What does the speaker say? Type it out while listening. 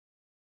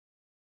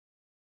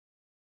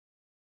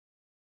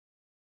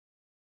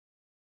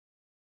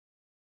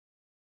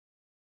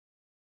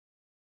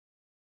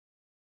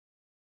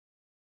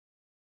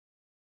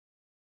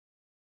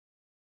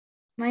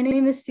My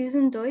name is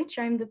Susan Deutsch.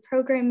 I'm the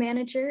program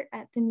manager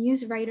at the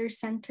Muse Writers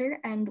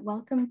Center, and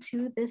welcome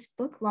to this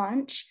book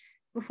launch.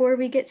 Before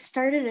we get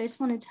started, I just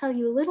want to tell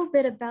you a little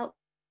bit about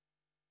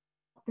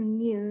the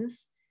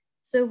Muse.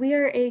 So we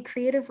are a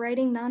creative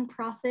writing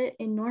nonprofit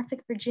in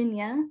Norfolk,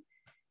 Virginia.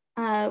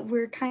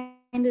 We're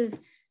kind of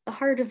the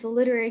heart of the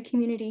literary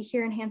community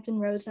here in Hampton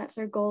Roads. That's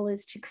our goal,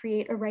 is to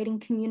create a writing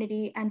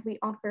community, and we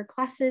offer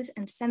classes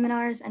and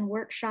seminars and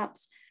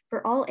workshops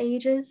for all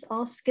ages,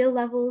 all skill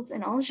levels,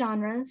 and all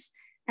genres.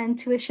 And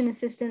tuition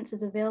assistance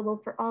is available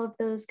for all of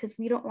those, because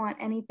we don't want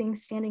anything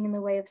standing in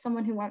the way of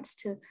someone who wants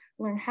to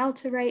learn how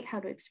to write, how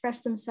to express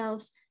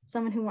themselves,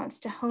 someone who wants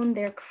to hone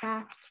their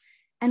craft.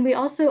 And we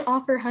also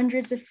offer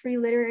hundreds of free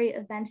literary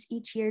events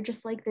each year,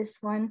 just like this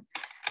one.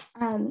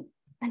 And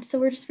so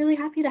we're just really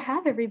happy to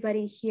have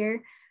everybody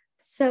here.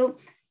 So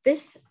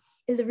this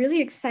is a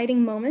really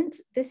exciting moment.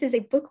 This is a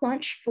book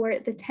launch for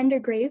The Tender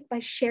Grave by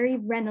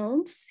Sheri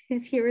Reynolds,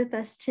 who's here with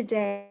us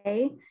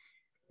today.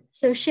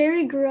 So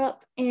Sheri grew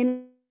up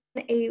in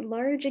a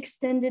large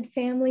extended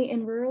family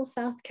in rural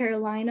South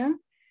Carolina.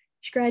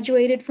 She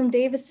graduated from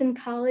Davidson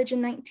College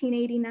in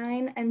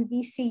 1989 and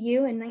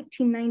VCU in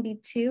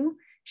 1992.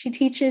 She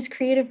teaches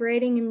creative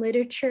writing and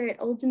literature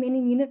at Old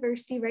Dominion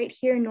University right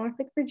here in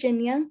Norfolk,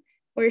 Virginia,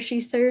 where she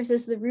serves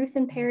as the Ruth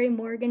and Perry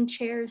Morgan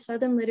Chair of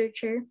Southern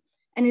Literature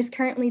and is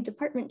currently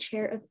Department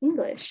Chair of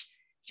English.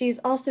 She's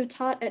also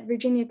taught at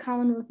Virginia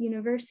Commonwealth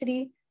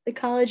University, the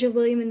College of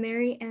William and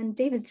Mary, and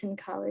Davidson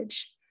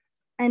College.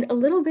 And a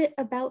little bit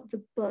about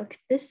the book.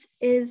 This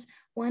is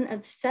one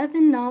of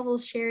 7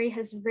 novels Sheri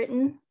has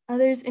written.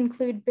 Others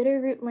include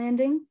Bitterroot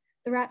Landing,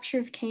 The Rapture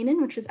of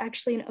Canaan, which was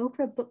actually an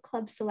Oprah Book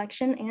Club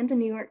selection and a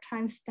New York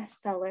Times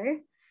bestseller,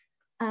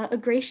 A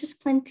Gracious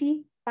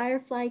Plenty,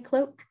 Firefly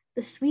Cloak,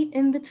 The Sweet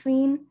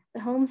In-Between,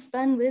 The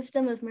Homespun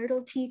Wisdom of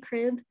Myrtle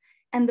Cribb,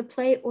 and the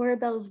play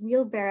Orabelle's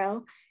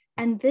Wheelbarrow.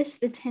 And this,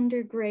 The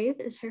Tender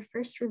Grave, is her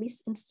first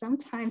release in some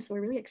time, so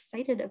we're really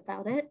excited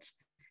about it.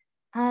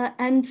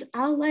 And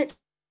I'll let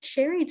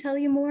Sheri tell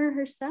you more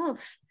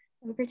herself.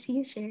 Over to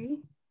you, Sheri.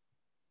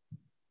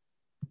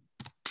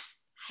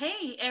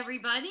 Hey,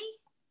 everybody.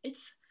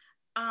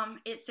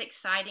 It's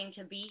exciting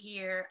to be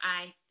here.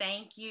 I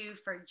thank you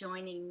for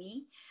joining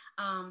me.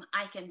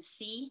 I can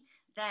see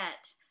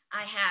that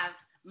I have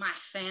my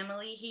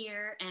family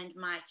here and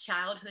my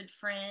childhood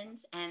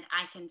friends, and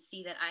I can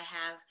see that I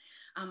have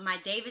my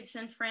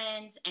Davidson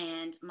friends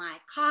and my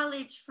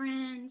college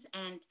friends,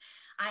 and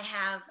I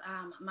have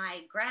my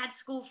grad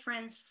school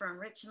friends from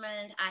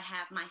Richmond. I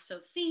have my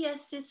Sophia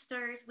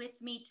sisters with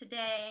me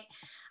today.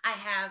 I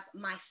have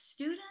my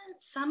students,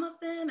 some of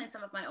them, and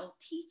some of my old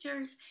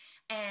teachers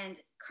and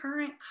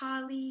current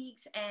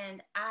colleagues,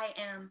 and I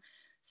am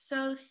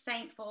so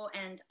thankful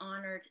and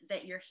honored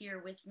that you're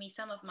here with me.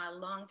 Some of my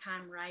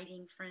longtime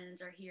writing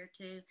friends are here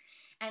too.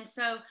 And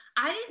so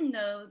I didn't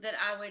know that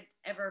I would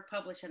ever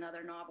publish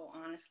another novel,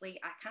 honestly.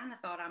 I kind of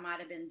thought I might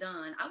have been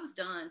done. I was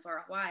done for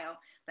a while,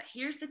 but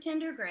here's The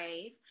Tender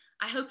Grave.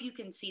 I hope you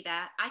can see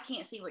that. I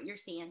can't see what you're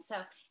seeing. So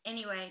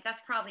anyway,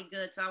 that's probably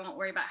good, so I won't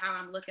worry about how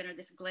I'm looking or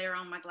this glare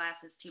on my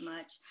glasses too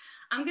much.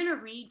 I'm going to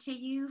read to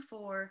you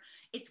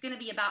it's going to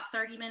be about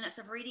 30 minutes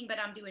of reading, but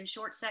I'm doing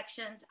short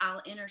sections.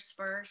 I'll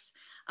intersperse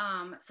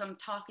some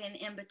talking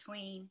in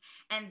between,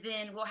 and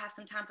then we'll have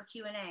some time for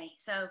Q&A.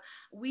 So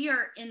we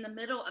are in the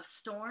middle of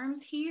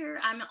storms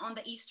here. I'm on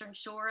the eastern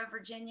shore of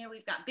Virginia.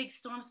 We've got big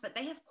storms, but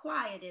they have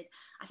quieted.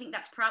 I think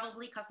that's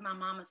probably because my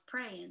mama's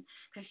praying,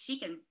 because she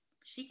can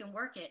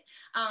work it.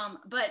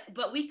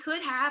 But we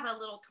could have a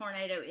little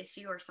tornado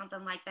issue or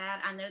something like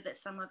that. I know that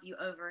some of you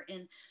over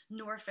in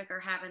Norfolk are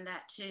having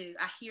that too.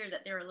 I hear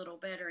that they're a little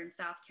better in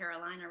South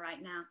Carolina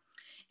right now.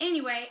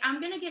 Anyway, I'm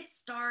going to get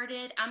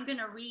started. I'm going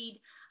to read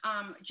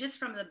just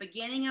from the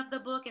beginning of the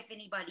book, if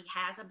anybody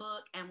has a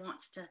book and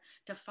wants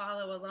to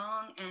follow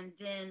along, and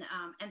then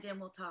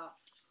we'll talk.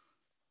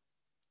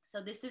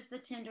 So this is The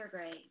Tender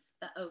Grave,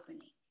 the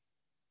opening.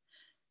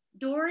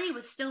 Dory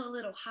was still a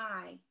little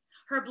high.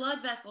 Her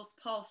blood vessels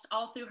pulsed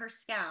all through her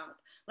scalp,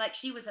 like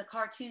she was a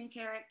cartoon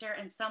character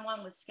and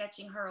someone was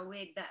sketching her a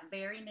wig that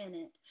very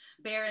minute,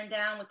 bearing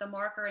down with a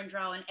marker and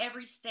drawing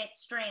every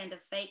strand of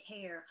fake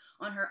hair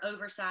on her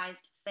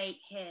oversized fake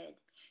head.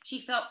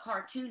 She felt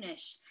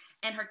cartoonish,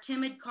 and her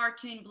timid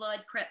cartoon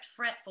blood crept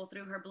fretful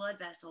through her blood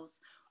vessels.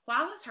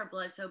 Why was her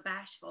blood so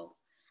bashful?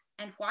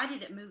 And why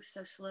did it move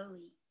so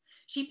slowly?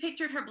 She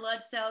pictured her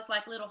blood cells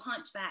like little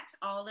hunchbacks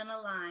all in a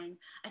line,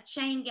 a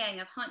chain gang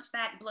of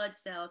hunchback blood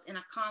cells in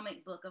a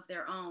comic book of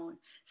their own,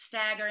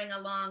 staggering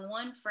along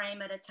one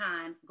frame at a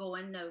time,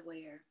 going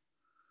nowhere.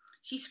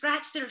 She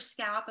scratched at her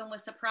scalp and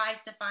was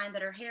surprised to find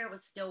that her hair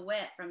was still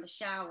wet from the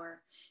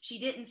shower. She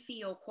didn't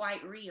feel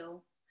quite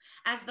real.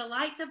 As the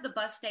lights of the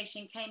bus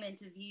station came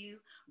into view,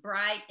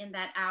 bright in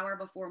that hour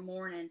before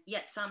morning,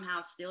 yet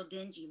somehow still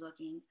dingy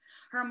looking,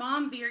 her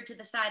mom veered to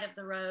the side of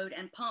the road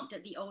and pumped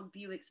at the old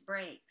Buick's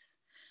brakes.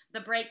 The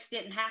brakes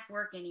didn't half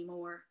work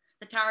anymore.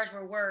 The tires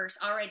were worse,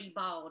 already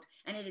bald,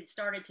 and it had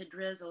started to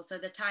drizzle, so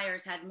the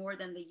tires had more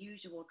than the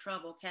usual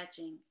trouble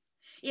catching.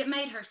 It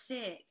made her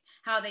sick,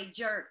 how they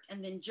jerked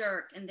and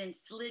then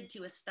slid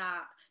to a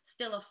stop,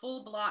 still a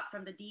full block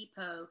from the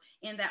depot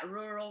in that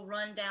rural,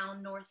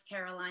 rundown North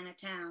Carolina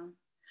town.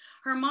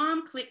 Her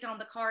mom clicked on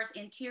the car's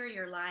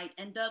interior light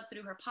and dug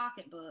through her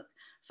pocketbook,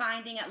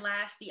 finding at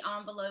last the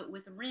envelope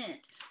with rent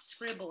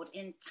scribbled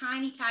in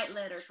tiny, tight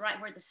letters right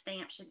where the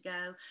stamp should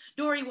go.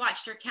 Dory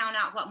watched her count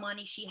out what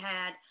money she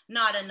had,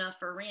 not enough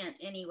for rent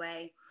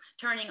anyway,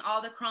 turning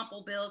all the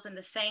crumpled bills in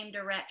the same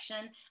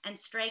direction and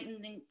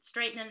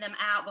straightening them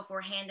out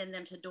before handing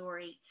them to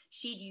Dory.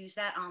 She'd use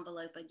that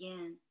envelope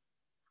again.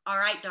 All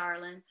right,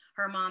 darling,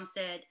 her mom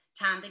said,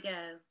 time to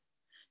go.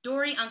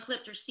 Dory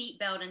unclipped her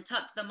seatbelt and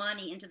tucked the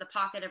money into the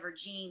pocket of her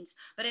jeans,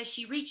 but as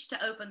she reached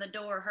to open the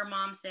door, her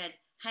mom said,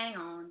 hang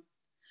on.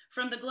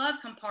 From the glove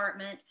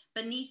compartment,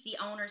 beneath the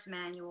owner's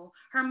manual,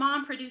 her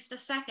mom produced a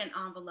second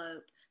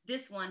envelope,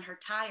 this one her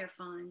tire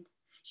fund.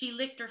 She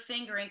licked her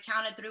finger and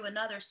counted through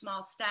another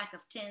small stack of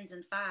 10s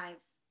and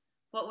 5s.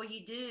 What will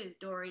you do?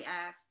 Dory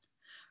asked.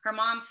 Her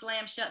mom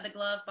slammed shut the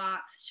glove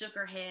box, shook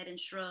her head, and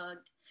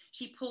shrugged.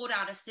 She pulled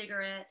out a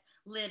cigarette,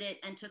 lit it,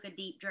 and took a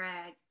deep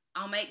drag.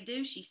 I'll make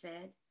do, she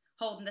said,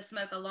 holding the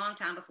smoke a long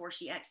time before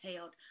she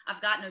exhaled.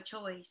 I've got no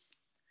choice.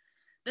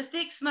 The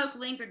thick smoke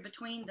lingered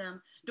between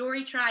them.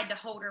 Dory tried to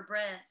hold her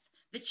breath.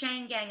 The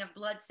chain gang of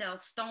blood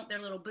cells stomped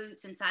their little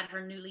boots inside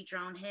her newly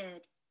drawn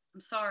head. I'm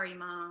sorry,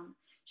 Mom,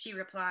 she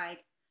replied.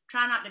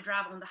 Try not to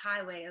drive on the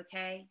highway,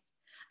 okay?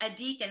 A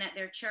deacon at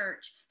their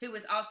church, who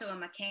was also a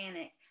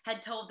mechanic,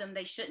 had told them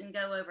they shouldn't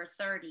go over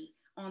 30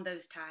 on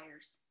those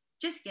tires.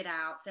 Just get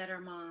out, said her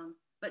mom,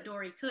 but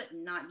Dory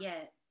couldn't, not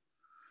yet.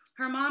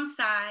 Her mom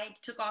sighed,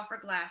 took off her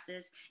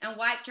glasses, and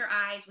wiped her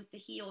eyes with the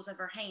heels of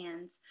her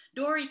hands.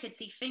 Dory could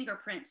see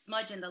fingerprints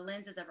smudging the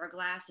lenses of her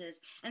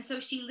glasses, and so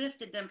she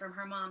lifted them from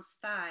her mom's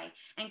thigh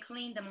and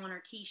cleaned them on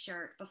her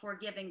t-shirt before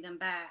giving them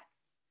back.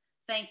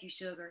 Thank you,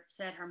 sugar,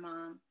 said her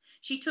mom.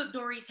 She took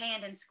Dory's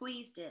hand and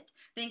squeezed it,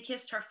 then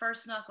kissed her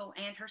first knuckle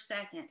and her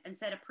second and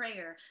said a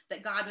prayer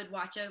that God would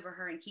watch over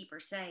her and keep her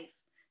safe.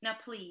 Now,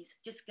 please,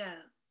 just go.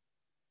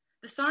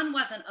 The sun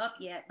wasn't up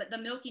yet, but the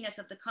milkiness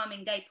of the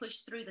coming day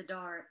pushed through the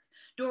dark.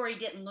 Dory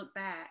didn't look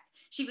back.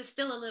 She was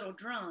still a little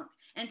drunk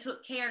and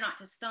took care not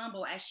to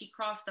stumble as she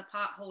crossed the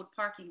potholed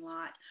parking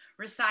lot,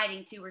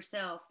 reciting to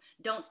herself,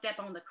 don't step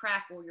on the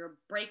crack or you'll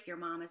break your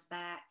mama's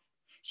back.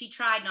 She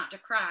tried not to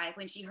cry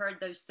when she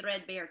heard those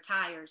threadbare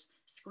tires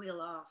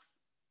squeal off.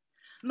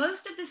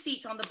 Most of the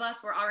seats on the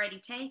bus were already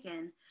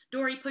taken.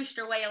 Dory pushed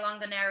her way along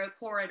the narrow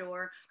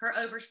corridor, her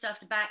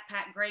overstuffed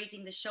backpack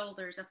grazing the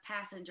shoulders of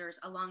passengers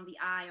along the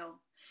aisle.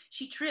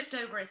 She tripped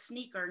over a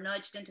sneaker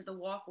nudged into the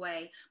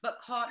walkway, but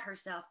caught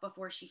herself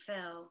before she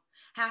fell.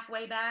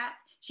 Halfway back,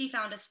 she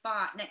found a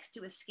spot next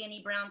to a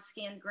skinny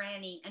brown-skinned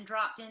granny and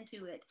dropped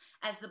into it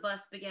as the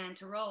bus began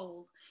to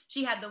roll.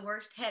 She had the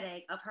worst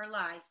headache of her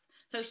life,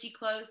 so she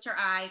closed her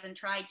eyes and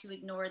tried to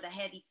ignore the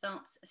heavy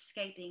thumps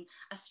escaping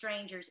a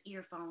stranger's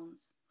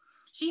earphones.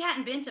 She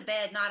hadn't been to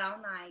bed, not all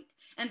night,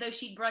 and though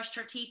she'd brushed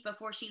her teeth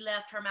before she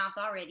left, her mouth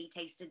already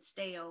tasted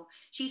stale.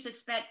 She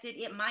suspected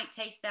it might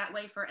taste that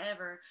way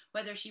forever,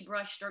 whether she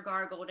brushed or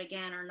gargled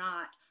again or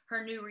not.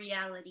 Her new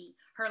reality,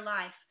 her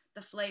life,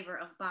 the flavor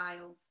of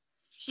bile.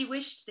 She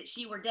wished that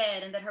she were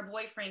dead and that her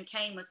boyfriend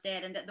Cain was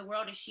dead and that the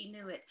world as she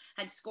knew it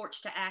had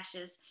scorched to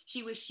ashes.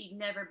 She wished she'd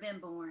never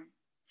been born.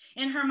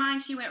 In her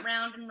mind, she went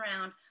round and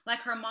round, like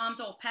her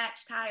mom's old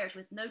patched tires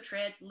with no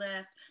treads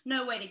left,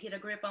 no way to get a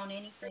grip on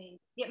anything.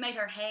 It made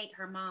her hate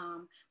her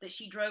mom, that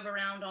she drove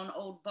around on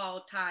old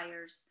bald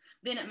tires.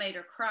 Then it made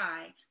her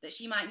cry, that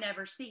she might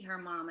never see her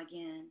mom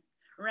again.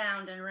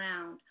 Round and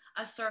round,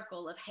 a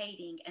circle of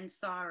hating and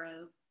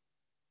sorrow.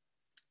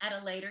 At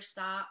a later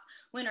stop,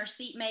 when her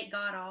seatmate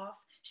got off,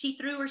 she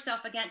threw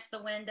herself against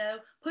the window,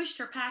 pushed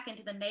her pack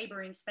into the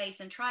neighboring space,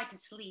 and tried to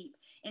sleep,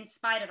 in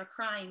spite of a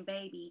crying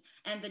baby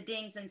and the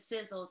dings and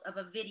sizzles of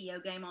a video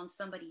game on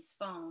somebody's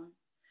phone.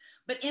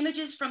 But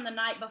images from the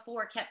night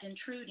before kept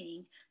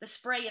intruding, the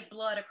spray of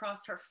blood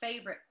across her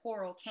favorite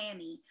coral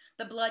cami,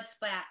 the blood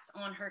splats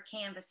on her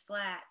canvas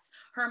flats,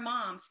 her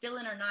mom, still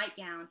in her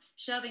nightgown,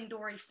 shoving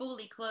Dory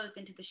fully clothed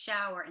into the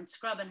shower and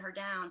scrubbing her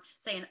down,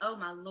 saying, oh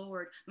my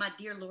Lord, my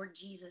dear Lord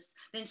Jesus,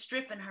 then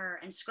stripping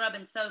her and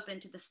scrubbing soap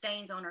into the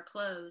stains on her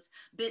clothes,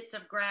 bits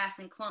of grass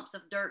and clumps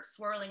of dirt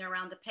swirling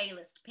around the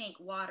palest pink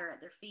water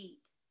at their feet.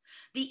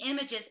 The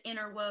images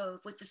interwove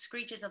with the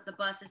screeches of the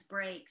bus's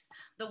brakes,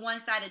 the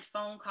one-sided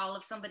phone call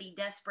of somebody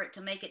desperate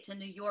to make it to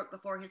New York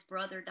before his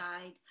brother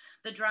died,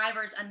 the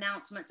driver's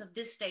announcements of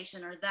this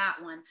station or that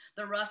one,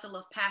 the rustle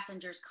of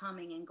passengers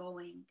coming and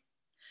going.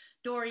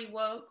 Dory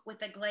woke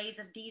with a glaze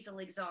of diesel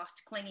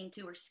exhaust clinging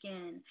to her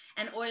skin,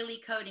 an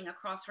oily coating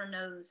across her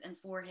nose and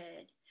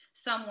forehead.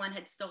 Someone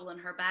had stolen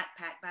her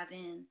backpack by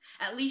then.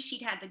 At least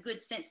she'd had the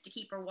good sense to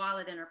keep her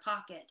wallet in her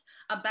pocket,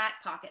 a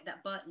back pocket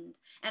that buttoned,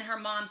 and her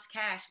mom's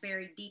cash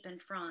buried deep in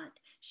front.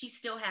 She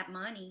still had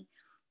money,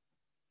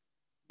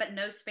 but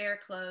no spare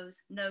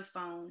clothes, no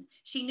phone.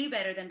 She knew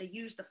better than to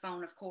use the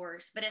phone, of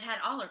course, but it had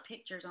all her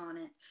pictures on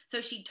it. So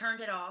she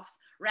turned it off,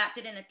 wrapped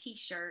it in a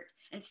t-shirt,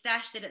 and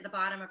stashed it at the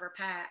bottom of her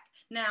pack,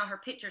 Now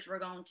her pictures were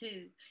gone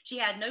too. She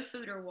had no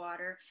food or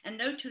water and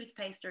no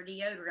toothpaste or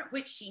deodorant,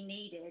 which she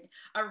needed.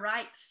 A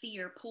ripe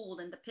fear pulled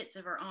in the pits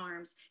of her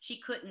arms. She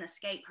couldn't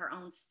escape her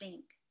own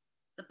stink.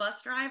 The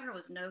bus driver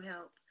was no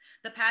help.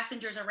 The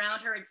passengers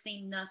around her had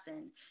seen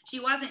nothing. She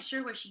wasn't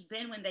sure where she'd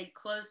been when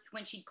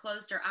she'd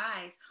closed her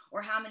eyes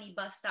or how many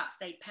bus stops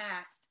they'd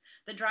passed.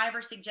 The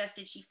driver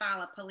suggested she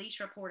file a police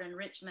report in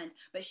Richmond,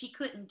 but she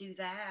couldn't do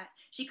that.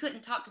 She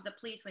couldn't talk to the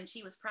police when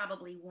she was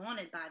probably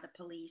wanted by the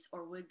police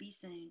or would be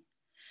soon.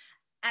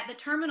 At the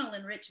terminal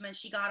in Richmond,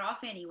 she got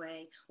off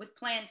anyway, with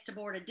plans to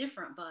board a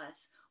different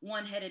bus,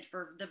 one headed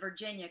for the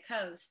Virginia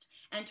coast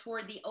and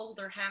toward the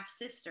older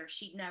half-sister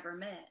she'd never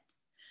met.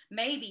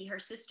 Maybe her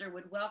sister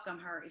would welcome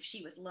her if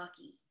she was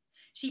lucky.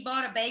 She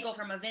bought a bagel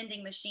from a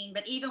vending machine,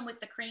 but even with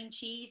the cream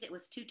cheese, it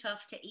was too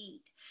tough to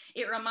eat.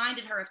 It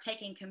reminded her of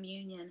taking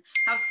communion,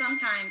 how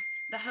sometimes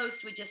the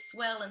host would just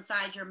swell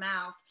inside your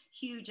mouth,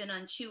 huge and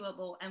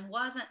unchewable, and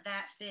wasn't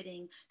that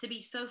fitting to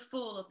be so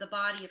full of the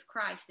body of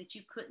Christ that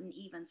you couldn't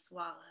even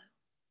swallow?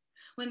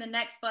 When the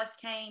next bus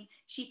came,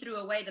 she threw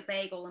away the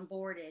bagel and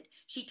boarded.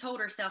 She told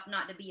herself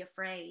not to be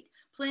afraid.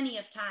 Plenty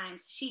of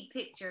times she'd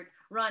pictured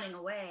running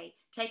away,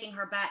 taking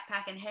her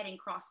backpack and heading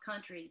cross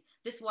country.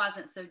 This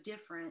wasn't so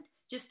different,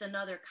 just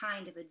another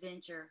kind of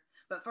adventure.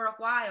 But for a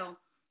while,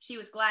 she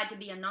was glad to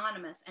be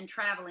anonymous and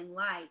traveling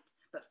light,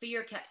 but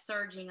fear kept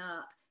surging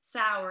up,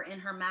 sour in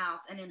her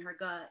mouth and in her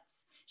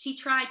guts. She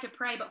tried to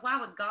pray, but why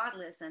would God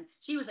listen?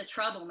 She was a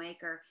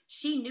troublemaker.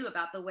 She knew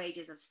about the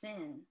wages of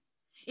sin.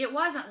 It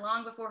wasn't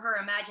long before her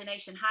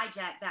imagination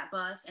hijacked that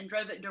bus and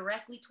drove it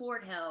directly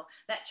toward hell,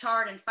 that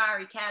charred and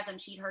fiery chasm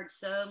she'd heard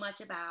so much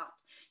about.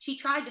 She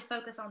tried to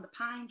focus on the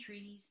pine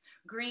trees,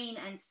 green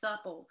and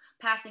supple,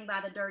 passing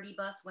by the dirty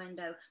bus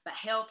window, but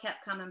hell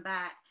kept coming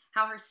back,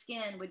 how her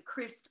skin would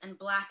crisp and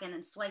blacken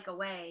and flake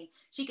away.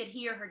 She could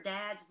hear her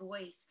dad's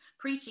voice,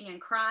 preaching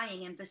and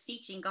crying and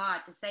beseeching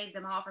God to save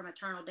them all from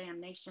eternal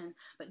damnation.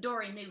 But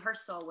Dory knew her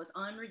soul was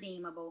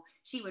unredeemable.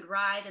 She would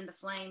writhe in the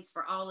flames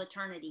for all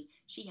eternity.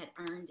 She had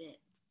earned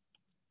it.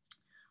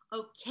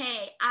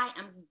 Okay, I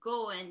am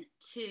going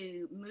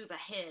to move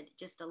ahead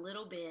just a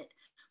little bit,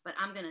 but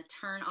I'm going to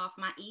turn off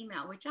my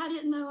email, which I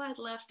didn't know I'd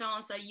left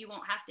on, so you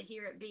won't have to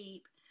hear it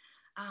beep.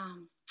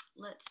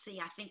 Let's see,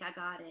 I think I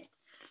got it.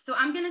 So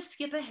I'm going to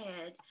skip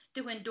ahead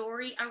to when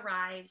Dory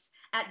arrives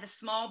at the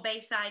small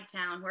bayside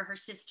town where her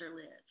sister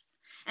lives.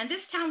 And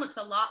this town looks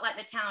a lot like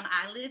the town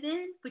I live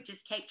in, which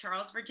is Cape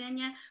Charles,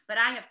 Virginia, but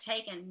I have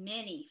taken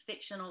many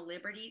fictional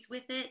liberties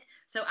with it,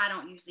 so I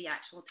don't use the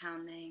actual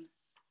town name.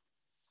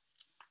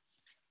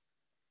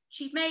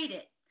 She made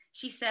it.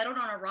 She settled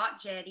on a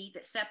rock jetty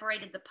that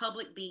separated the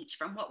public beach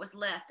from what was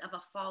left of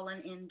a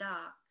fallen-in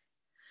dock.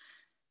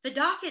 The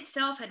dock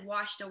itself had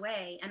washed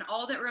away, and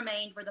all that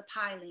remained were the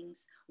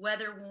pilings,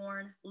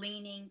 weather-worn,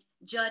 leaning,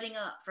 jutting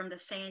up from the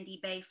sandy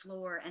bay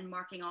floor and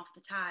marking off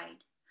the tide.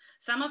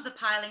 Some of the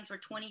pilings were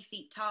 20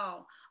 feet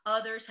tall,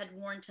 others had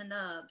worn to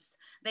nubs.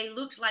 They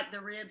looked like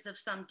the ribs of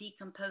some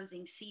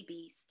decomposing sea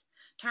beast.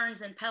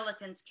 Terns and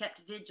pelicans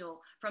kept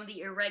vigil from the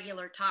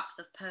irregular tops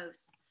of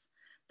posts.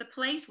 The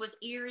place was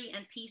eerie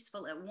and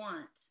peaceful at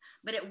once,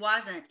 but it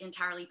wasn't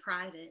entirely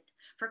private.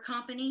 For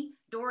company,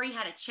 Dory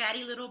had a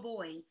chatty little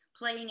boy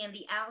playing in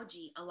the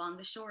algae along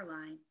the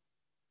shoreline.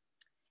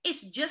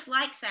 "It's just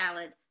like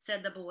salad,"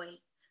 said the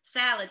boy.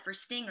 Salad for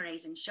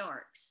stingrays and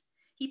sharks.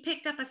 He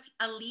picked up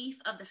a leaf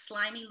of the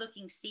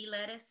slimy-looking sea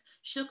lettuce,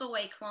 shook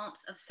away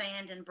clumps of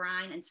sand and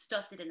brine, and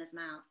stuffed it in his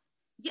mouth.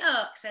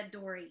 "Yuck," said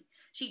Dory.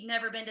 She'd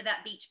never been to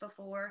that beach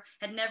before,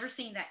 had never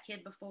seen that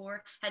kid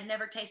before, had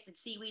never tasted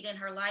seaweed in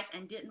her life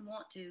and didn't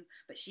want to,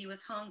 but she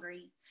was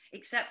hungry.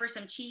 Except for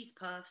some cheese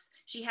puffs,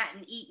 she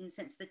hadn't eaten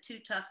since the too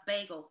tough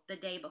bagel the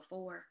day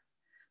before.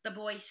 The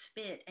boy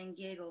spit and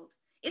giggled.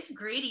 "It's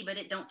gritty, but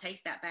it don't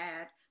taste that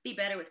bad. Be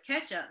better with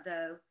ketchup,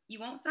 though. You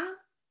want some?"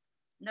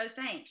 "No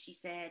thanks," she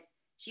said.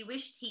 She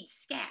wished he'd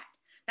scat.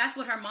 That's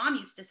what her mom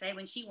used to say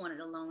when she wanted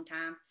alone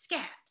time.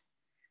 Scat.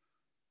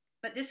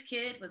 But this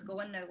kid was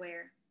going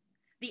nowhere.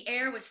 The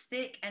air was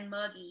thick and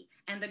muggy,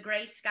 and the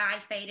gray sky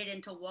faded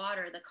into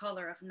water the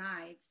color of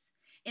knives.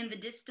 In the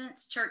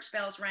distance, church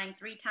bells rang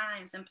 3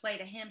 times and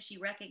played a hymn she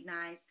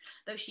recognized,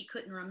 though she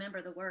couldn't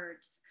remember the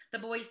words. The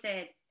boy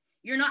said,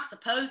 "You're not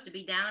supposed to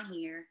be down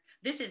here.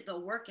 This is the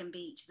working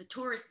beach. The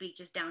tourist beach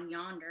is down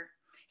yonder."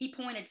 He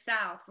pointed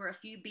south, where a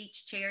few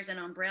beach chairs and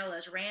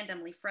umbrellas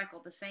randomly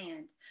freckled the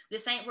sand.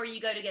 "This ain't where you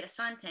go to get a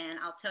suntan,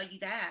 I'll tell you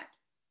that."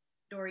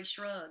 Dory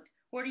shrugged.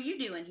 "What are you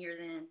doing here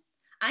then?"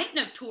 "I ain't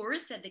no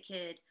tourist," said the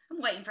kid. "I'm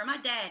waiting for my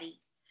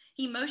daddy."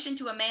 He motioned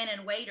to a man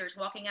in waders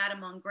walking out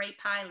among gray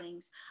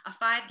pilings, a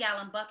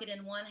 5-gallon bucket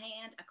in one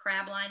hand, a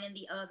crab line in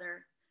the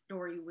other.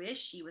 Dory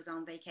wished she was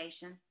on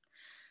vacation.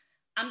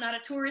 "I'm not a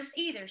tourist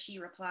either," she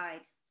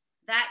replied.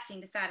 That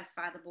seemed to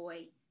satisfy the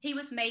boy. He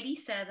was maybe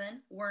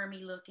 7,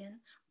 wormy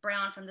looking,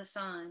 brown from the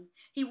sun.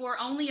 He wore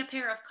only a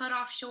pair of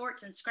cut-off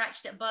shorts and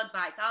scratched at bug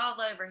bites all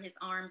over his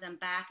arms and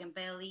back and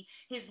belly,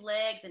 his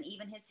legs, and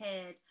even his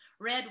head.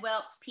 Red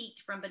whelps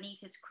peeked from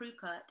beneath his crew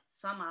cut,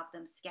 some of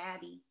them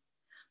scabby.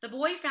 The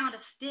boy found a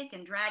stick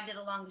and dragged it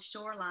along the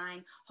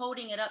shoreline,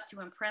 holding it up to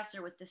impress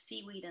her with the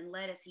seaweed and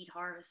lettuce he'd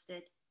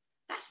harvested.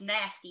 That's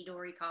nasty,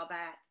 Dory called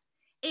back.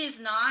 It is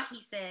not,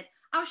 he said.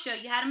 I'll show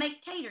you how to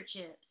make tater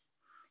chips.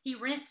 He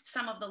rinsed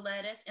some of the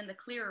lettuce in the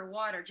clearer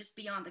water just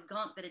beyond the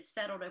gunk that had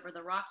settled over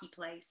the rocky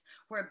place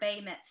where a bay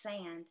met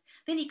sand.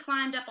 Then he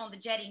climbed up on the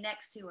jetty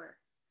next to her.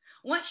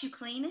 Once you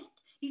clean it,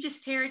 you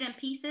just tear it in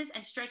pieces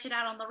and stretch it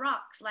out on the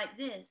rocks like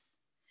this.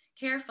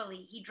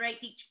 Carefully, he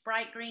draped each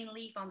bright green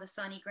leaf on the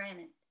sunny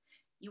granite.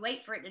 You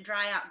wait for it to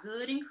dry out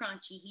good and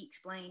crunchy, he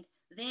explained.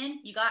 Then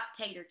you got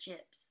tater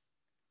chips.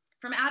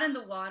 From out in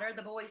the water,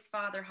 the boy's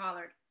father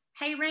hollered,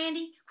 Hey,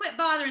 Randy, quit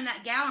bothering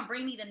that gal and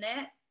bring me the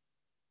net.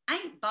 I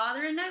ain't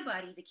bothering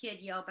nobody, the kid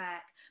yelled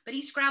back, but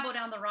he scrabbled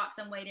down the rocks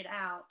and waded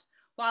out.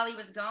 While he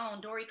was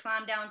gone, Dory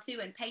climbed down too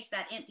and paced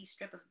that empty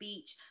strip of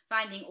beach,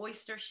 finding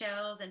oyster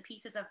shells and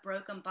pieces of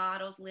broken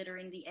bottles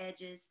littering the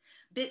edges,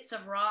 bits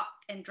of rock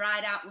and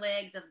dried out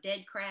legs of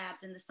dead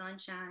crabs in the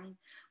sunshine.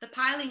 The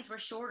pilings were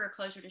shorter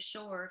closer to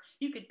shore.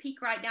 You could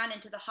peek right down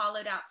into the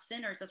hollowed out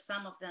centers of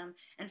some of them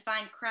and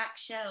find cracked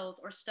shells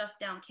or stuffed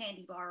down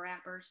candy bar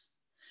wrappers.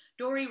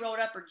 Dory rolled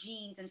up her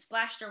jeans and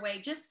splashed her way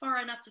just far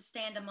enough to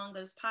stand among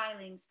those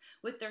pilings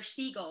with their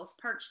seagulls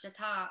perched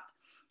atop.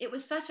 It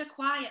was such a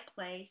quiet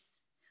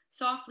place.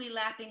 Softly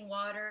lapping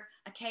water,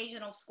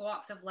 occasional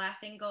squawks of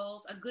laughing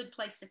gulls, a good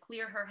place to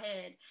clear her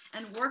head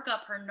and work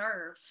up her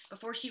nerve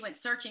before she went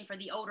searching for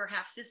the older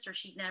half-sister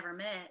she'd never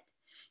met.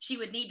 She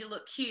would need to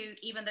look cute,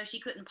 even though she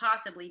couldn't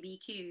possibly be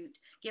cute,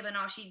 given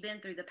all she'd been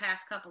through the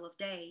past couple of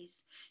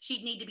days.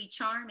 She'd need to be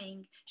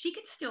charming. She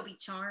could still be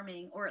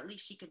charming, or at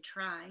least she could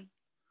try.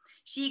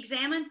 She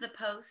examined the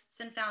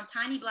posts and found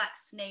tiny black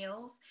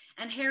snails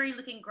and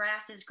hairy-looking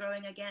grasses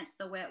growing against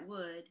the wet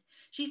wood.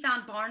 She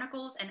found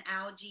barnacles and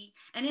algae,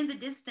 and in the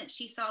distance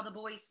she saw the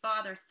boy's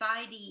father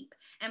thigh-deep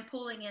and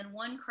pulling in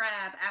one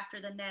crab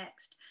after the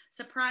next,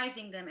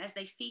 surprising them as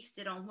they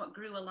feasted on what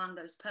grew along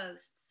those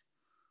posts.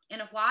 In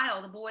a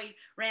while, the boy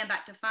ran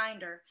back to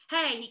find her.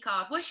 Hey, he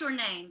called, what's your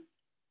name?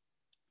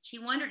 She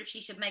wondered if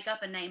she should make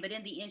up a name, but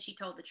in the end she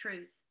told the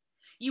truth.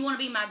 You want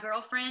to be my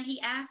girlfriend?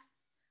 He asked.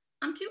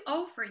 I'm too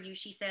old for you,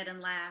 she said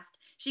and laughed.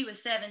 She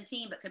was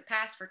 17 but could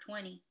pass for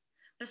 20.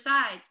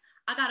 Besides,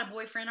 I got a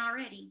boyfriend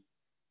already.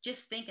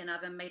 Just thinking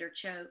of him made her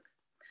choke.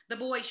 The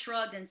boy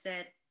shrugged and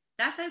said,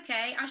 That's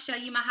okay, I'll show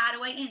you my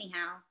hideaway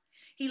anyhow.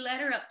 He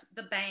led her up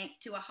the bank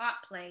to a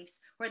hot place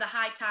where the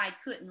high tide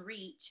couldn't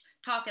reach,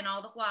 talking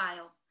all the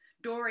while.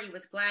 Dory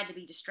was glad to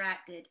be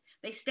distracted.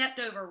 They stepped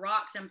over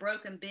rocks and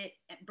broken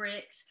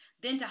bricks,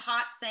 then to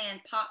hot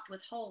sand pocked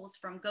with holes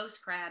from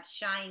ghost crabs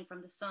shying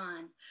from the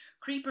sun.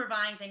 Creeper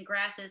vines and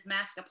grasses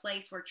mask a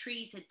place where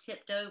trees had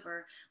tipped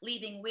over,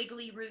 leaving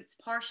wiggly roots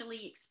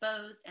partially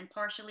exposed and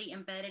partially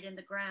embedded in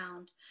the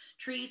ground.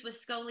 Trees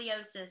with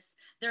scoliosis,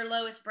 their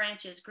lowest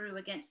branches grew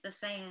against the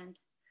sand.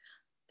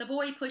 The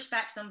boy pushed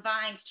back some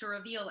vines to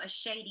reveal a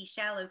shady,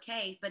 shallow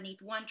cave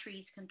beneath one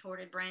tree's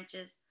contorted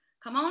branches.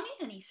 Come on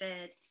in, he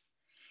said.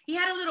 He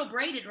had a little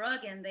braided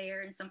rug in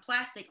there and some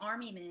plastic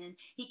army men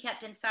he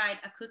kept inside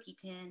a cookie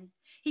tin.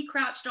 He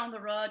crouched on the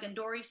rug and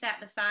Dory sat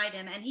beside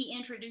him and he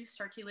introduced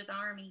her to his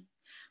army.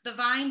 The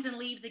vines and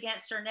leaves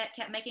against her neck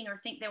kept making her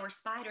think there were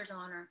spiders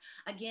on her.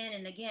 Again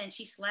and again,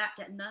 she slapped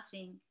at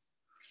nothing.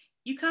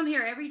 You come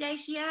here every day,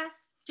 she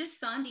asked.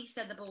 Just Sunday,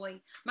 said the boy.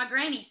 My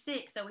granny's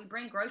sick, so we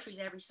bring groceries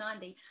every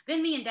Sunday.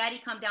 Then me and Daddy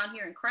come down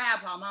here and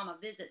crab while Mama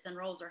visits and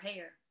rolls her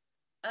hair.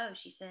 Oh,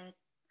 she said.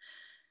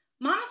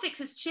 Mama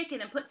fixes chicken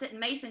and puts it in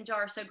mason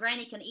jars so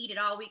Granny can eat it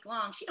all week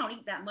long. She don't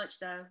eat that much,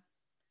 though.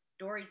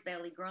 Dory's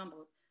belly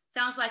grumbled.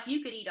 Sounds like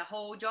you could eat a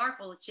whole jar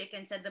full of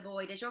chicken, said the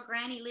boy. Does your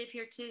Granny live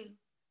here, too?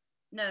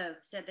 No,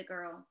 said the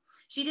girl.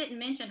 She didn't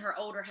mention her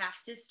older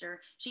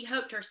half-sister. She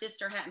hoped her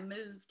sister hadn't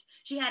moved.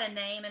 She had a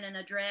name and an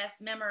address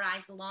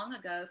memorized long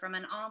ago from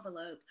an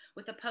envelope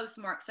with a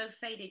postmark so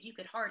faded you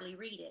could hardly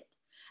read it.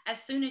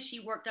 As soon as she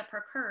worked up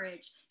her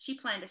courage, she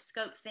planned to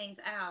scope things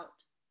out.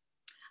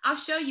 I'll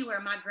show you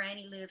where my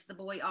granny lives, the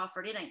boy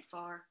offered. It ain't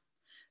far.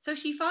 So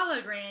she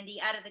followed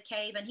Randy out of the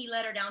cave and he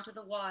led her down to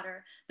the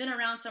water, then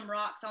around some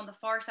rocks on the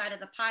far side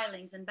of the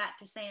pilings and back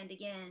to sand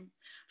again.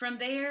 From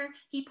there,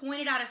 he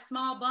pointed out a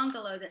small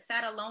bungalow that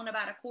sat alone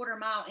about a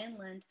quarter-mile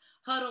inland,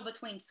 huddled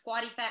between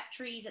squatty fat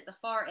trees at the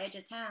far edge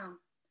of town.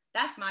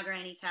 That's my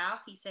granny's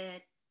house, he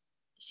said.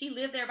 Does she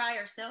live there by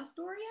herself,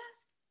 Dory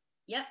asked.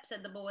 Yep,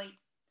 said the boy.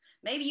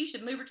 Maybe you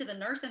should move her to the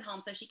nursing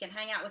home so she can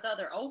hang out with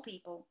other old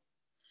people.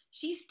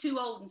 She's too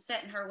old and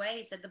set in her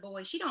ways, said the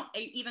boy. She don't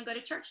even go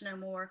to church no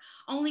more.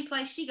 Only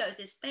place she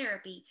goes is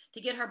therapy to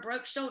get her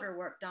broke shoulder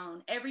worked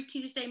on every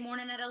Tuesday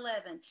morning at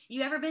 11.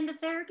 You ever been to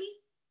therapy?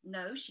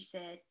 No, she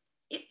said.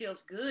 It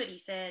feels good, he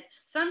said.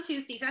 Some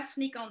Tuesdays I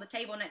sneak on the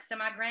table next to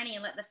my granny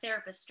and let the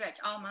therapist stretch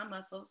all my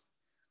muscles.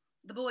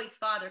 The boy's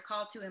father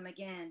called to him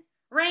again.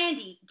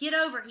 Randy, get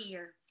over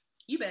here.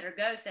 You better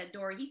go, said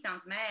Dory. He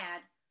sounds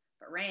mad.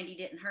 But Randy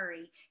didn't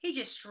hurry. He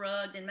just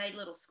shrugged and made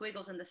little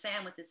squiggles in the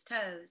sand with his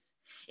toes.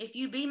 If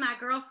you be my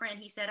girlfriend,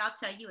 he said, I'll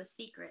tell you a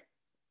secret.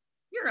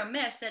 You're a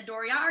mess, said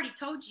Dory. I already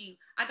told you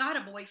I got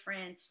a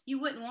boyfriend. You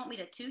wouldn't want me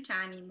to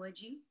two-time him,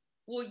 would you?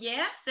 Well,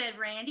 yeah, said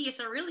Randy. It's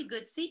a really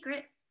good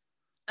secret.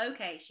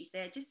 Okay, she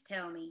said, just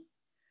tell me.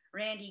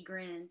 Randy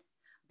grinned.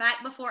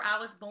 Back before I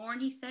was born,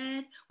 he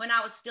said, when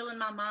I was still in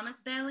my mama's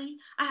belly,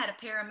 I had a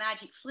pair of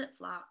magic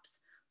flip-flops,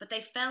 but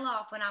they fell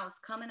off when I was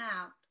coming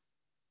out.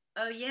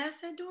 Oh, yeah,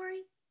 said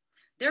Dory.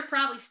 They're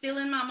probably still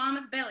in my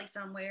mama's belly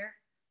somewhere.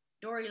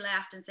 Dory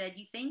laughed and said,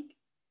 you think?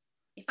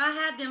 If I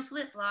had them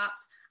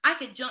flip-flops, I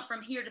could jump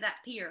from here to that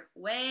pier,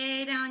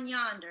 way down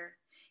yonder.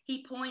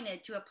 He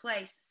pointed to a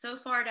place so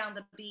far down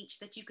the beach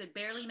that you could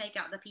barely make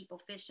out the people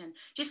fishing.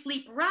 Just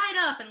leap right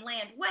up and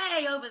land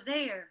way over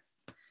there.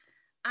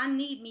 I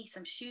need me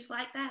some shoes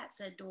like that,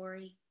 said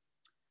Dory.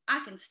 I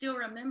can still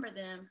remember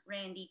them,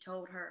 Randy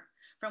told her,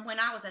 from when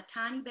I was a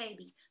tiny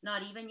baby,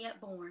 not even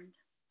yet born.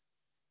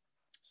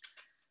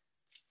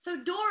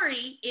 So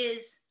Dory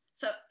is,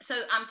 so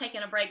I'm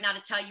taking a break now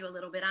to tell you a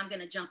little bit. I'm going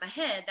to jump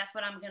ahead. That's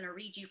what I'm going to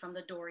read you from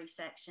the Dory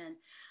section.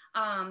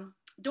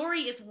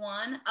 Dory is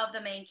one of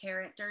the main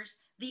characters.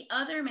 The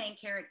other main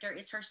character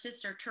is her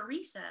sister,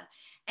 Teresa.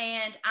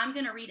 And I'm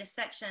going to read a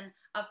section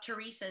of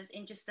Teresa's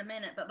in just a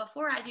minute. But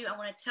before I do, I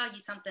want to tell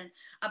you something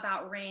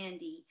about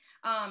Randy.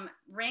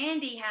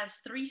 Randy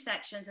has 3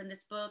 sections in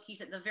this book. He's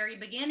at the very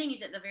beginning,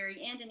 he's at the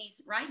very end, and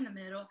he's right in the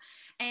middle.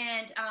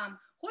 And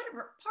part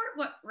of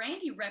what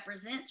Randy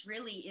represents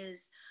really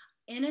is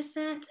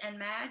innocence and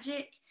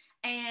magic.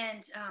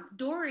 And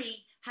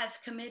Dory has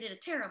committed a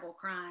terrible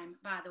crime,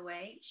 by the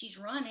way. She's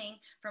running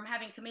from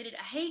having committed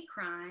a hate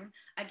crime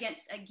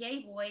against a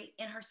gay boy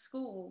in her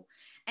school.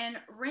 And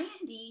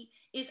Randy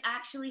is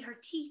actually her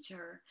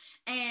teacher.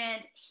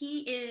 And he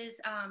is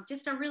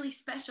just a really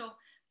special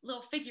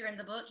little figure in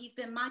the book. He's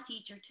been my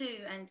teacher too.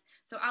 And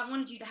so I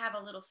wanted you to have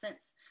a little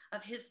sense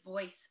of his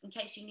voice in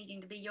case you need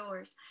him to be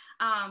yours.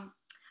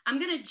 I'm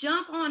going to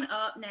jump on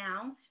up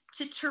now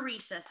to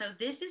Teresa. So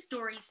this is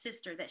Dory's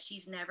sister that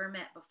she's never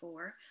met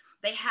before.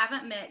 They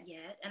haven't met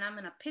yet, and I'm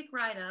going to pick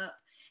right up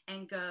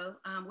and go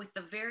with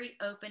the very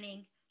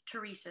opening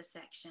Teresa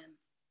section.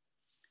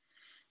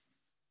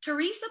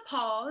 Teresa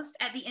paused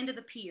at the end of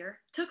the pier,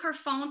 took her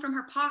phone from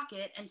her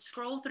pocket, and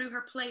scrolled through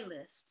her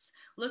playlists,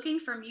 looking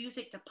for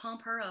music to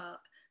pump her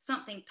up,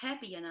 something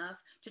peppy enough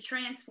to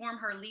transform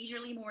her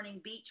leisurely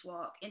morning beach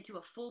walk into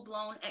a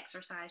full-blown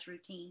exercise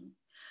routine.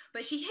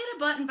 But she hit a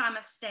button by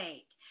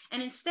mistake,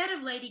 and instead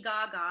of Lady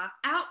Gaga,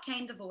 out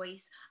came the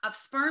voice of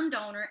sperm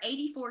donor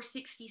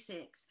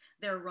 8466,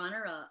 their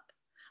runner-up.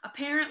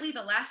 Apparently,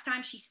 the last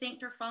time she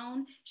synced her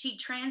phone, she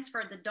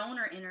transferred the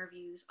donor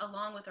interviews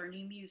along with her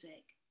new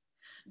music.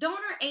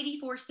 Donor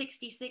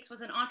 8466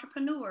 was an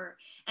entrepreneur,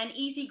 an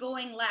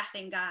easygoing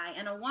laughing guy,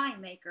 and a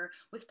winemaker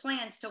with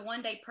plans to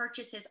one day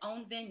purchase his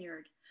own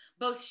vineyard.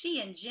 Both she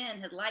and Jen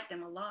had liked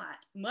him a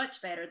lot,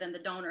 much better than the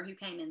donor who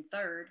came in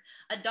third,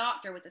 a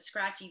doctor with a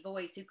scratchy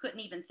voice who couldn't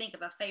even think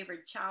of a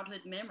favorite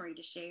childhood memory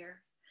to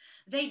share.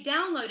 They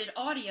downloaded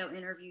audio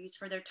interviews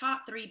for their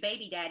top 3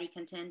 baby daddy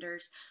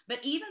contenders, but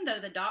even though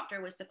the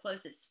doctor was the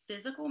closest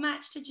physical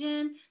match to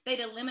Jen,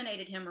 they'd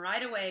eliminated him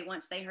right away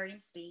once they heard him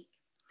speak.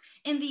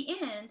 In the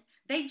end,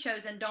 they'd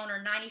chosen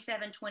donor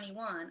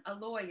 9721, a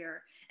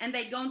lawyer, and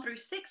they'd gone through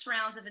 6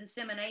 rounds of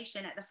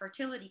insemination at the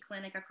fertility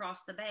clinic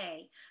across the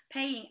bay,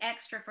 paying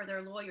extra for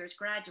their lawyers'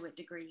 graduate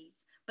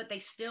degrees, but they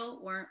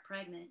still weren't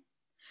pregnant.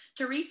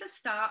 Teresa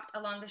stopped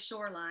along the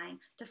shoreline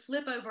to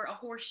flip over a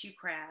horseshoe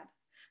crab.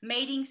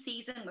 Mating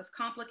season was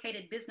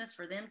complicated business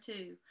for them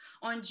too.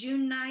 On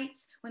June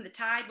nights, when the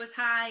tide was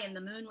high and the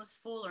moon was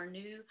full or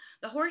new,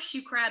 the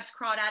horseshoe crabs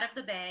crawled out of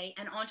the bay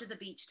and onto the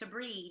beach to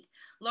breed,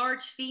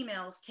 large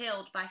females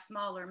tailed by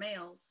smaller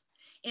males.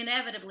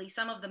 Inevitably,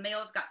 some of the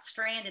males got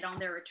stranded on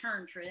their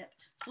return trip,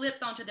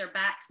 flipped onto their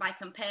backs by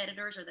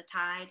competitors or the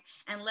tide,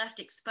 and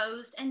left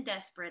exposed and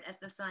desperate as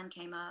the sun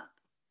came up.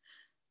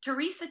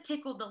 Teresa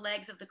tickled the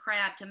legs of the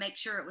crab to make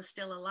sure it was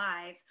still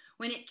alive.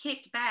 When it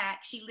kicked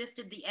back, she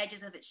lifted the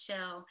edges of its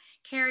shell,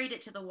 carried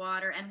it to the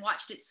water, and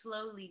watched it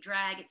slowly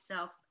drag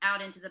itself out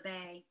into the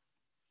bay.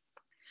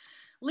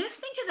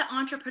 Listening to the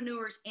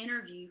entrepreneur's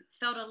interview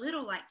felt a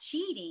little like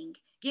cheating,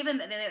 given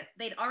that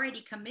they'd already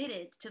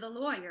committed to the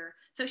lawyer,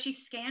 so she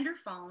scanned her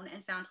phone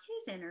and found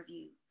his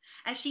interview.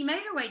 As she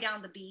made her way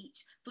down the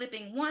beach,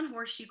 flipping one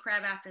horseshoe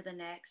crab after the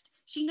next,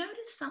 she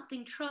noticed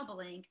something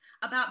troubling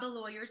about the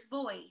lawyer's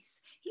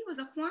voice. He was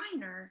a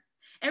whiner.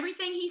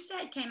 Everything he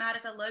said came out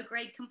as a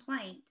low-grade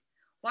complaint.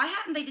 Why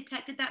hadn't they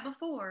detected that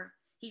before?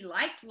 He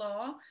liked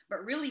law,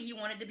 but really he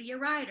wanted to be a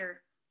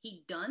writer.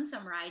 He'd done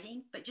some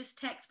writing, but just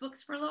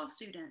textbooks for law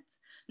students.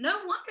 No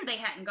wonder they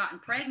hadn't gotten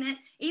pregnant.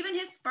 Even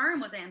his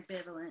sperm was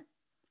ambivalent.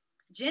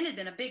 Jen had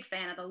been a big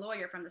fan of the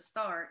lawyer from the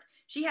start.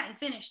 She hadn't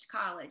finished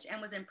college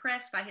and was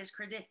impressed by his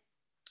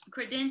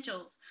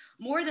credentials.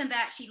 More than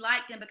that, she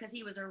liked him because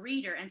he was a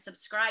reader and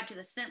subscribed to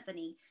the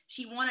symphony.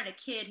 She wanted a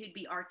kid who'd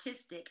be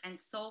artistic and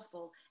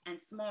soulful and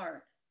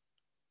smart.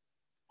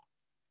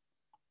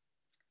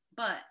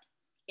 But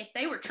if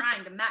they were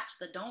trying to match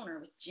the donor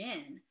with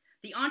Jen,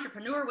 The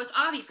entrepreneur was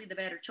obviously the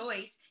better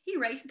choice. He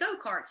raced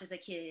go-karts as a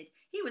kid.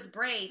 He was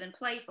brave and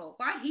playful.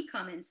 Why'd he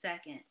come in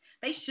second?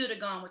 They should have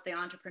gone with the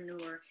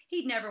entrepreneur.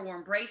 He'd never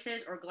worn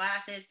braces or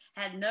glasses,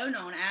 had no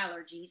known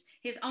allergies.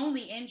 His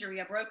only injury,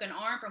 a broken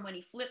arm from when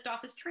he flipped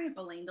off his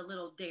trampoline, the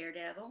little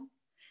daredevil.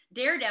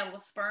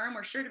 Daredevil's sperm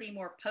were sure to be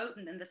more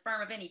potent than the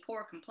sperm of any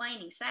poor,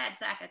 complaining, sad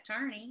sack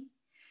attorney.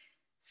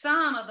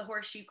 Some of the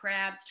horseshoe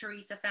crabs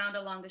Teresa found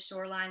along the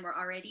shoreline were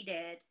already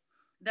dead.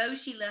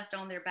 Those she left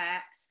on their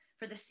backs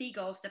for the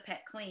seagulls to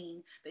peck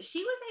clean, but she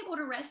was able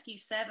to rescue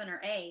 7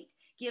 or 8,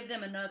 give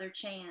them another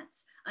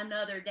chance,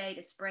 another day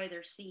to spray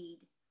their seed.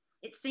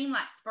 It seemed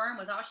like sperm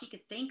was all she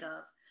could think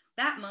of.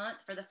 That month,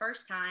 for the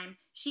first time,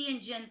 she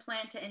and Jen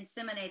planned to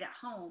inseminate at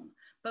home,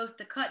 both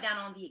to cut down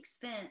on the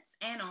expense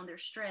and on their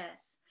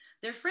stress.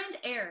 Their friend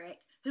Eric,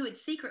 who had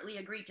secretly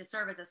agreed to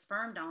serve as a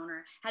sperm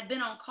donor, had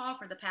been on call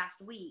for the past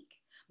week.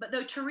 But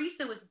though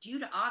Teresa was due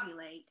to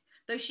ovulate,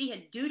 though she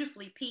had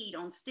dutifully peed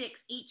on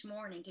sticks each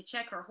morning to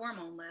check her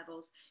hormone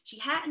levels, she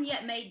hadn't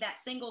yet made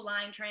that single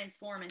line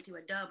transform into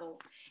a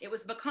double. It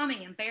was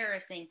becoming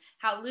embarrassing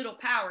how little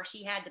power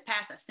she had to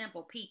pass a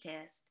simple pee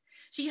test.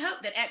 She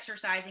hoped that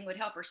exercising would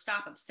help her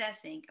stop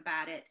obsessing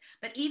about it,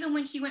 but even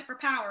when she went for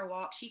power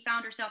walks, she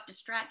found herself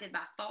distracted by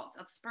thoughts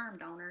of sperm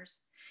donors.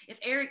 If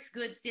Eric's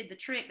goods did the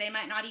trick, they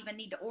might not even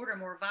need to order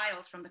more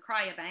vials from the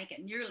cryobank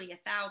at nearly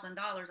 $1,000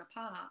 a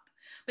pop.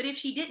 But if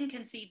she didn't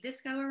conceive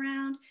this go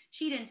around,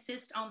 she'd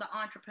insist on the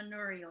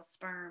entrepreneurial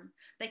sperm.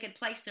 They could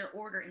place their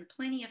order in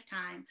plenty of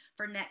time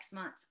for next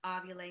month's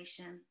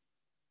ovulation.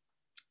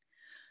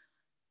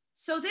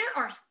 So there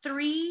are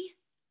 3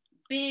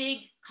 big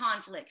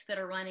conflicts that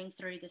are running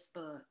through this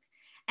book.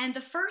 And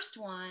the first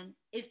one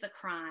is the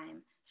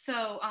crime.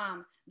 So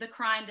the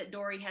crime that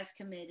Dory has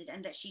committed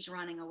and that she's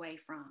running away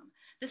from.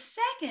 The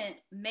second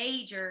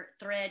major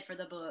thread for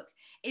the book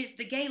is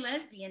the gay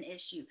lesbian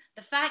issue.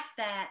 The fact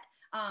that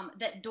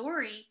that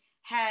Dory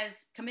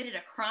has committed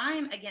a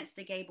crime against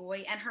a gay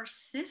boy and her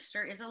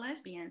sister is a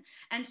lesbian.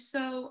 And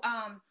so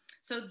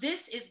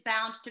this is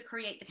bound to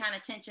create the kind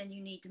of tension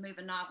you need to move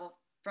a novel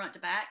front to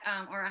back,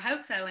 or I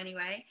hope so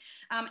anyway.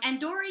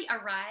 And Dory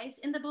arrives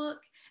in the book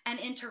and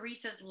in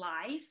Teresa's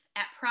life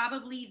at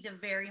probably the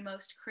very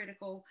most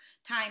critical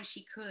time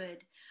she could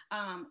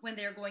when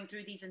they're going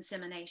through these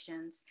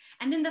inseminations.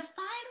 And then the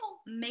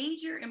final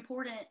major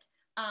important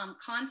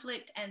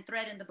conflict and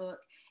thread in the book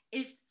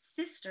is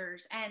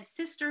sisters and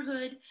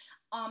sisterhood,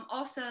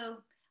 also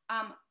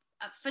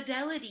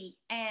fidelity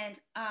and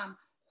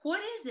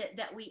what is it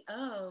that we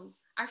owe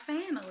our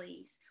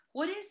families?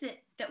 What is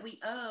it that we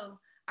owe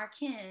our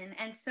kin?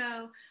 And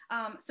so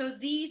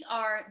these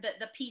are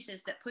the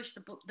pieces that push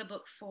the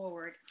book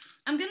forward.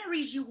 I'm going to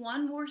read you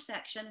one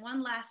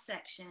last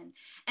section.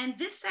 And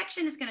this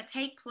section is going to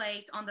take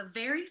place on the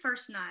very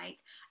first night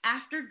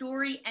after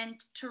Dory and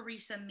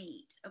Teresa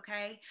meet,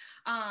 okay?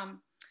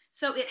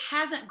 So it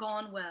hasn't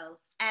gone well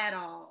at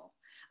all.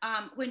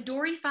 When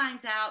Dory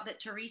finds out that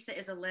Teresa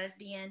is a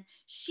lesbian,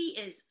 she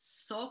is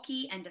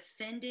sulky and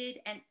offended,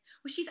 and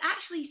well, she's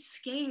actually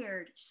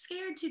scared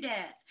to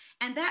death.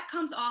 And that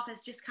comes off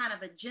as just kind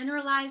of a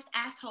generalized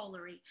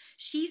assholery.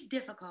 She's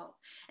difficult.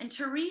 And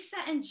Teresa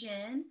and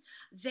Jen,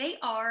 they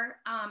are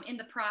in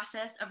the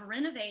process of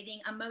renovating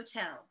a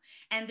motel,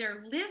 and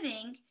they're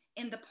living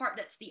in the part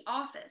that's the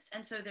office.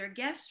 And so their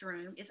guest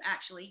room is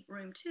actually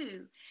room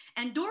 2.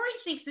 And Dory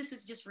thinks this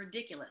is just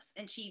ridiculous,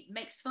 and she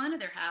makes fun of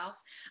their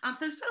house.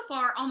 So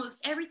far,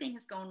 almost everything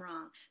has gone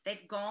wrong.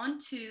 They've gone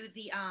to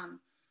the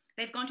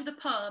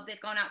pub, they've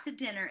gone out to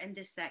dinner in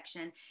this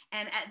section.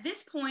 And at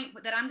this point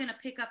that I'm going to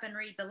pick up and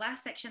read, the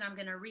last section I'm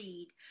going to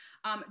read,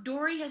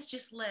 Dory has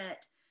just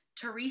let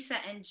Teresa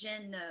and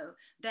Jen know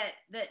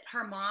that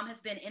her mom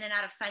has been in and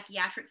out of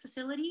psychiatric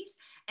facilities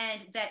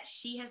and that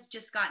she has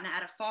just gotten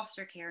out of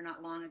foster care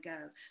not long ago.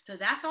 So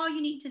that's all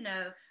you need to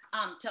know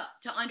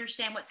to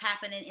understand what's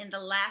happening in the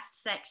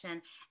last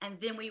section. And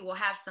then we will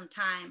have some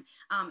time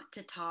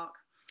to talk.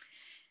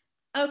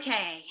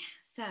 Okay,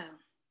 so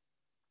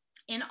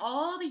in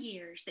all the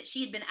years that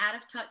she had been out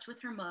of touch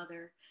with her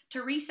mother,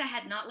 Teresa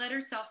had not let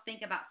herself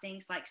think about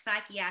things like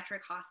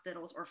psychiatric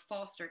hospitals or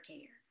foster care.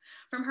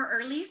 From her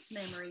earliest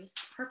memories,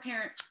 her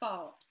parents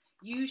fought,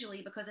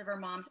 usually because of her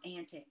mom's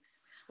antics.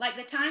 Like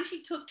the time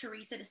she took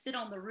Teresa to sit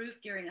on the roof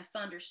during a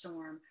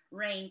thunderstorm,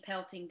 rain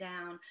pelting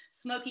down,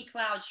 smoky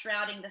clouds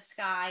shrouding the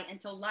sky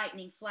until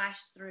lightning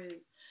flashed through.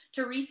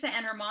 Teresa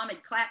and her mom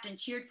had clapped and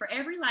cheered for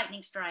every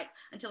lightning strike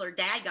until her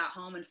dad got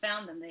home and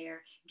found them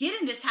there. "Get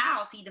in this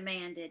house," he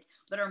demanded,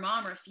 but her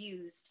mom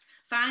refused.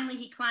 Finally,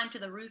 he climbed to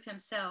the roof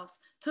himself,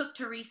 took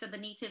Teresa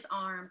beneath his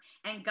arm,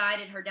 and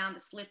guided her down the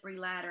slippery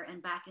ladder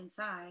and back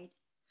inside.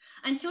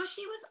 Until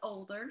she was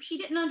older, she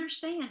didn't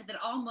understand that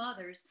all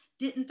mothers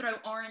didn't throw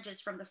oranges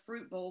from the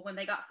fruit bowl when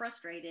they got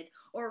frustrated,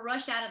 or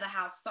rush out of the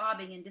house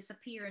sobbing and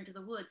disappear into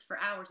the woods for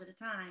hours at a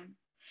time.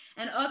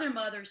 And other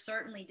mothers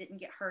certainly didn't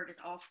get hurt as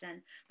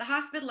often. The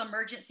hospital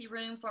emergency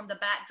room formed the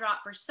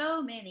backdrop for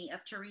so many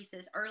of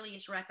Teresa's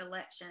earliest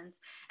recollections,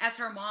 as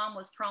her mom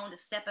was prone to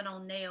stepping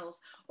on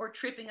nails or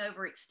tripping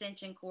over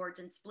extension cords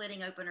and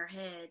splitting open her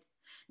head.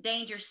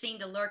 Danger seemed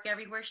to lurk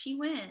everywhere she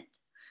went.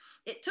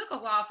 It took a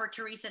while for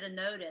Teresa to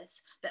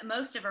notice that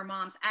most of her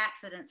mom's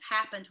accidents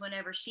happened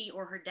whenever she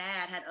or her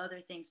dad had other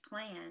things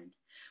planned.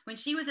 When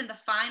she was in the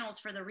finals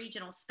for the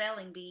regional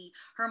spelling bee,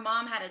 her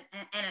mom had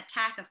an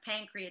attack of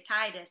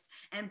pancreatitis,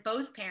 and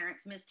both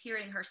parents missed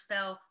hearing her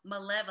spell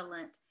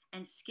malevolent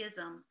and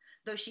schism,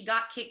 though she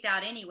got kicked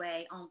out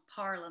anyway on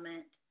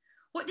Parliament.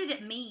 What did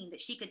it mean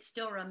that she could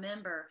still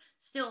remember,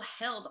 still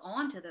held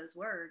on to those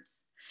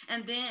words?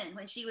 And then,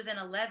 when she was in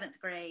 11th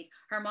grade,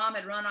 her mom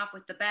had run off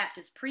with the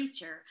Baptist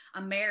preacher,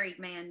 a married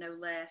man no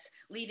less,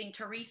 leaving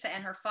Teresa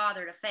and her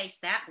father to face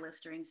that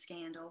blistering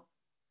scandal.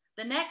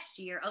 The next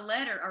year, a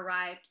letter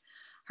arrived,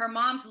 her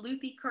mom's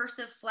loopy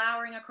cursive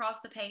flowering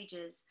across the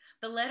pages.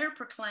 The letter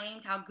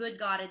proclaimed how good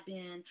God had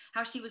been,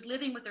 how she was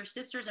living with her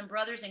sisters and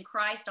brothers in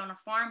Christ on a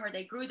farm where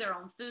they grew their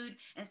own food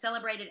and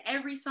celebrated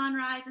every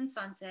sunrise and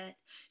sunset.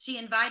 She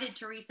invited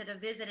Teresa to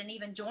visit and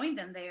even join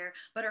them there,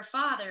 but her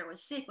father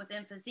was sick with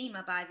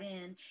emphysema by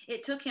then.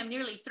 It took him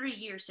nearly 3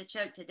 years to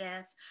choke to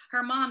death.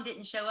 Her mom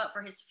didn't show up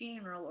for his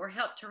funeral or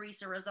help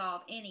Teresa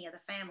resolve any of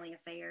the family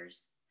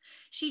affairs.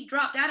 She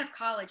dropped out of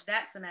college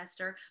that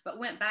semester, but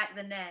went back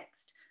the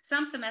next.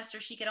 Some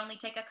semesters she could only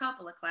take a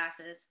couple of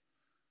classes.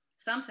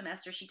 Some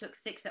semesters she took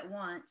 6 at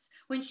once.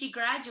 When she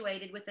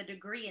graduated with a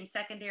degree in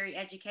secondary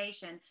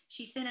education,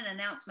 she sent an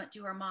announcement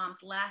to her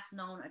mom's last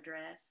known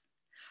address.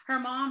 Her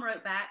mom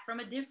wrote back from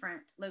a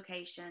different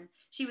location.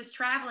 She was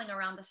traveling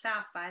around the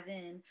South by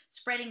then,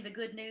 spreading the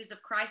good news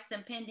of Christ's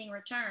impending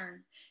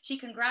return. She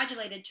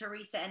congratulated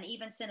Teresa and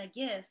even sent a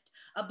gift,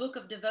 a book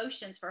of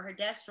devotions for her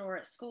desk drawer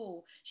at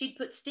school. She'd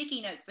put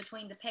sticky notes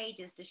between the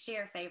pages to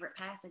share favorite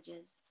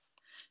passages.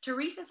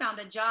 Teresa found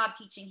a job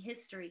teaching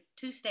history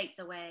 2 states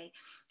away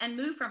and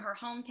moved from her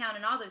hometown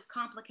and all those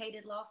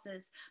complicated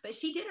losses, but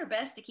she did her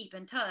best to keep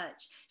in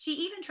touch. She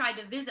even tried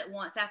to visit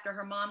once after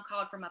her mom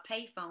called from a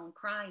payphone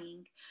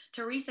crying.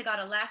 Teresa got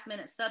a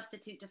last-minute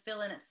substitute to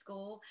fill in at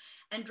school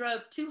and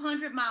drove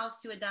 200 miles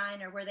to a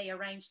diner where they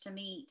arranged to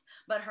meet,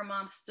 but her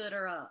mom stood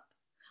her up.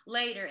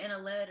 Later, in a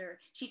letter,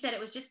 she said it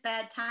was just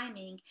bad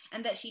timing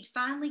and that she'd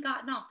finally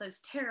gotten off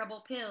those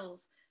terrible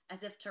pills,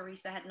 as if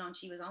Teresa had known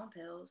she was on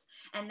pills,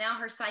 and now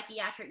her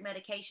psychiatric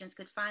medications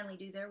could finally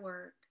do their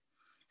work.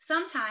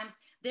 Sometimes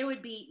there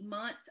would be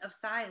months of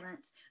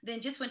silence.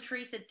 Then just when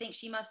Teresa'd think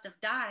she must have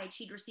died,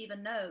 she'd receive a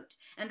note.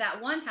 And that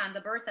one time,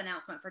 the birth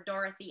announcement for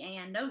Dorothy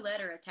Ann, no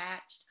letter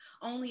attached,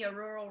 only a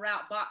rural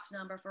route box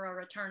number for a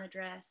return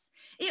address.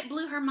 It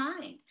blew her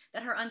mind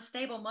that her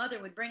unstable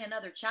mother would bring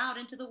another child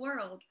into the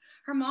world.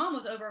 Her mom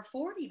was over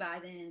 40 by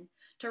then.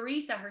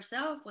 Teresa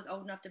herself was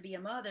old enough to be a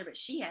mother, but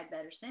she had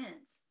better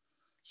sense.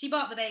 She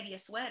bought the baby a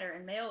sweater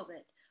and mailed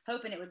it,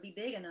 hoping it would be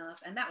big enough,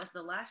 and that was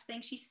the last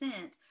thing she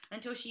sent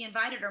until she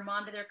invited her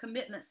mom to their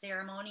commitment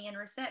ceremony and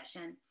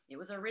reception. It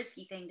was a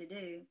risky thing to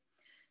do.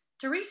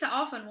 Teresa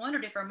often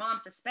wondered if her mom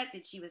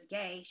suspected she was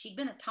gay. She'd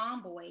been a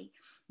tomboy,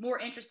 more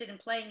interested in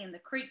playing in the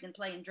creek than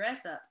playing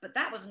dress up, but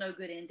that was no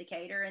good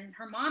indicator, and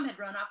her mom had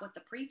run off with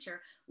the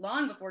preacher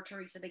long before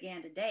Teresa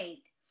began to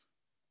date.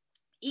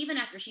 Even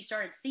after she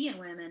started seeing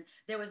women,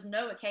 there was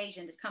no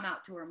occasion to come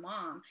out to her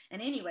mom,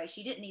 and anyway,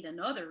 she didn't need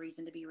another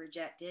reason to be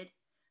rejected.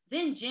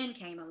 Then Jen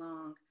came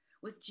along.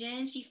 With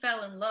Jen, she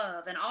fell in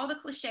love, and all the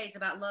cliches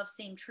about love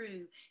seemed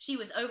true. She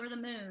was over the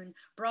moon,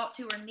 brought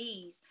to her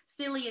knees.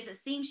 Silly as it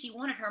seemed, she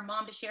wanted her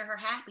mom to share her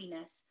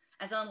happiness.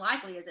 As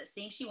unlikely as it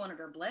seemed, she wanted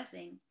her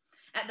blessing.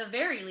 At the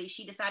very least,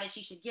 she decided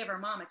she should give her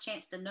mom a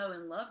chance to know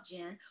and love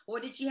Jen.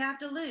 What did she have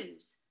to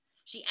lose?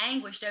 She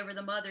anguished over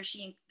the letter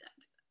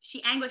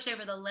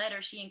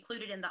she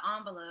included in the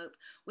envelope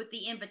with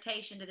the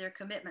invitation to their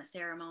commitment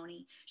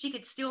ceremony. She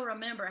could still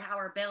remember how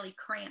her belly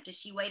cramped as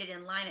she waited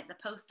in line at the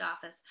post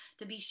office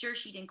to be sure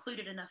she'd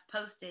included enough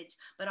postage,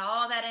 but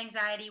all that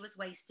anxiety was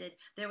wasted.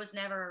 There was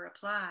never a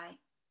reply.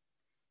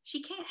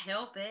 She can't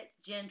help it,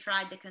 Jen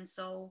tried to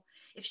console.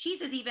 If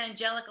she's as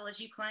evangelical as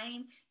you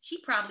claim,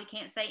 she probably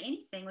can't say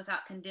anything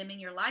without condemning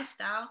your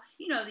lifestyle.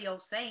 You know the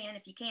old saying,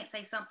 if you can't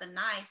say something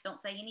nice,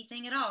 don't say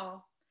anything at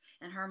all.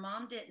 And her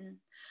mom didn't.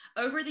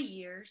 Over the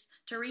years,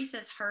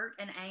 Teresa's hurt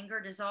and anger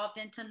dissolved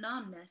into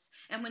numbness,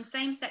 and when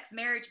same-sex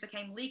marriage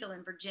became legal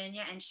in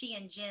Virginia and she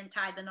and Jen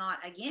tied the knot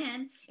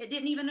again, it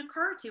didn't even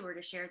occur to her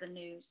to share the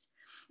news.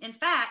 In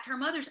fact, her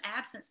mother's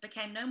absence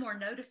became no more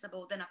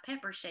noticeable than a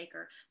pepper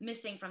shaker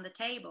missing from the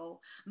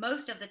table.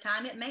 Most of the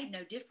time, it made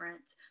no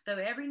difference, though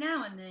every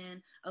now and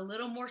then, a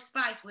little more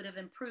spice would have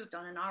improved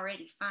on an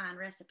already fine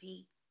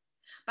recipe.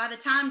 By the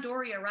time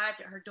Dory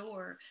arrived at her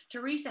door,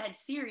 Teresa had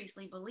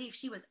seriously believed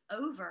she was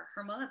over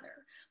her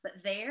mother.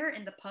 But there,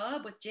 in the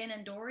pub with Jen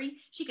and Dory,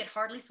 she could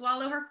hardly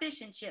swallow her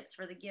fish and chips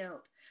for the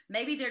guilt.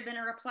 Maybe there'd been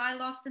a reply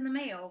lost in the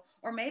mail,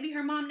 or maybe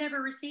her mom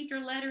never received her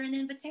letter and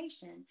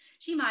invitation.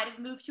 She might have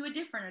moved to a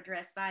different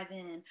address by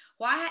then.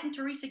 Why hadn't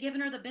Teresa given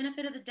her the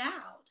benefit of the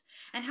doubt?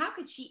 And how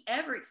could she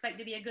ever expect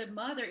to be a good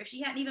mother if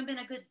she hadn't even been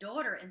a good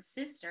daughter and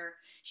sister?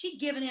 She'd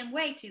given in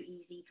way too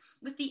easy.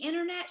 With the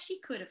internet, she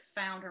could have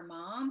found her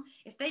mom.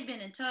 If they'd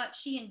been in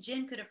touch, she and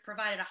Jen could have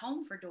provided a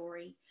home for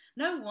Dory.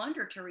 No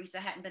wonder Teresa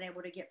hadn't been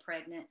able to get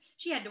pregnant.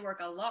 She had to work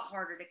a lot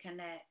harder to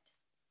connect.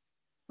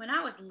 When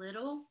I was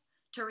little,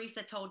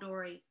 Teresa told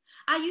Dory,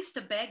 I used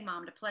to beg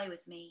Mom to play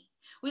with me.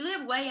 We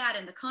lived way out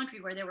in the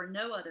country where there were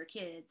no other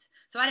kids,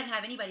 so I didn't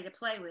have anybody to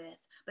play with.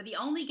 But the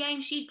only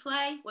game she'd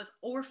play was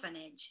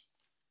orphanage.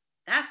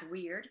 That's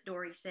weird,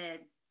 Dory said.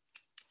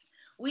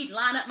 We'd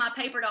line up my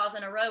paper dolls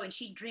in a row and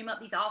she'd dream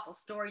up these awful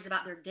stories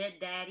about their dead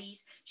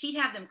daddies. She'd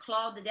have them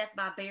clawed to death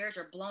by bears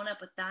or blown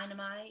up with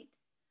dynamite.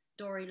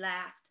 Dory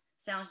laughed.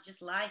 Sounds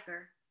just like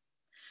her.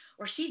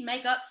 Or she'd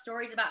make up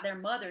stories about their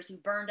mothers who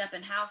burned up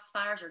in house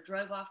fires or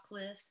drove off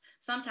cliffs,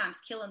 sometimes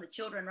killing the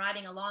children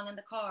riding along in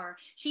the car.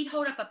 She'd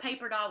hold up a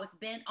paper doll with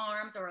bent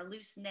arms or a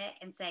loose neck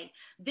and say,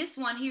 this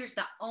one here's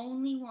the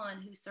only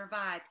one who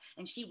survived,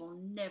 and she will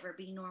never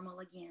be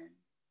normal again.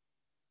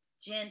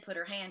 Jen put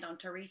her hand on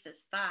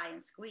Teresa's thigh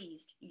and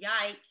squeezed.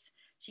 Yikes,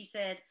 she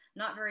said.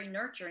 Not very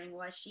nurturing,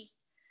 was she?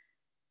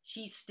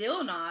 She's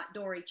still not,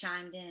 Dory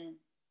chimed in.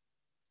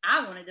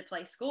 I wanted to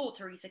play school,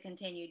 Teresa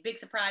continued. Big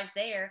surprise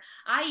there.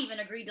 I even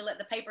agreed to let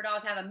the paper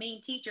dolls have a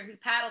mean teacher who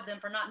paddled them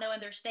for not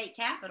knowing their state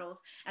capitals,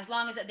 as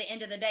long as at the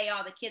end of the day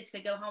all the kids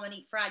could go home and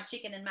eat fried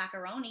chicken and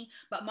macaroni.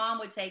 But Mom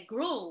would say,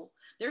 gruel.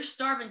 They're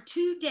starving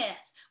to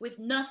death with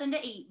nothing to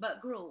eat but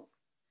gruel.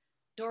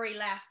 Dory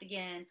laughed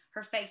again,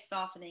 her face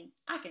softening.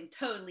 I can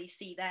totally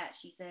see that,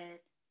 she said.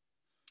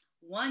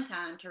 One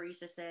time,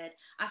 Teresa said,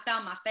 I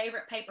found my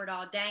favorite paper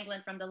doll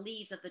dangling from the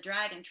leaves of the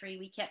dragon tree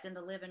we kept in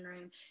the living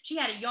room. She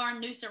had a yarn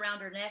noose around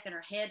her neck and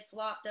her head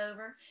flopped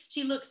over.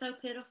 She looked so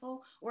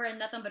pitiful, wearing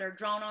nothing but her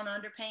drawn-on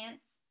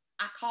underpants.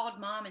 I called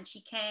Mom and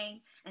she came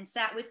and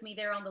sat with me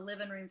there on the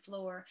living room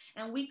floor,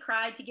 and we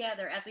cried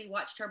together as we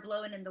watched her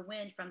blowing in the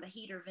wind from the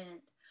heater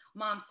vent.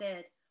 Mom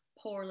said,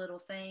 poor little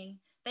thing,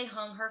 they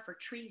hung her for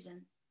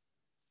treason.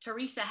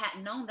 Teresa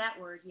hadn't known that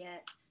word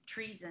yet,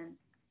 treason.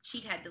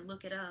 She'd had to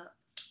look it up.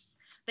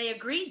 They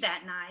agreed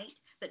that night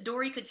that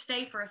Dory could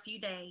stay for a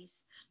few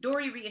days.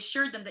 Dory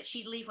reassured them that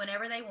she'd leave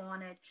whenever they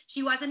wanted.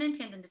 She wasn't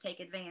intending to take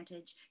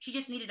advantage. She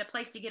just needed a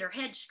place to get her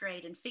head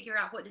straight and figure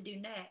out what to do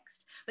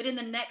next. But in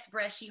the next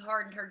breath, she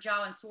hardened her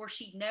jaw and swore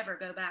she'd never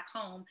go back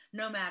home,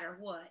 no matter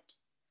what.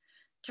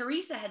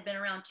 Teresa had been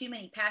around too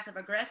many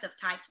passive-aggressive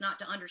types not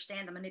to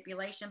understand the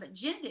manipulation, but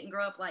Jen didn't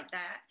grow up like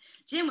that.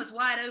 Jen was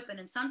wide open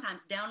and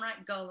sometimes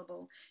downright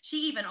gullible. She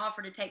even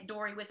offered to take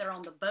Dory with her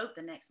on the boat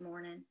the next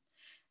morning.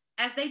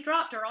 As they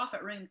dropped her off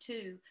at room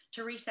 2,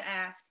 Teresa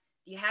asked,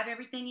 do you have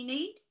everything you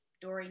need?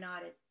 Dory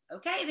nodded.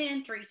 Okay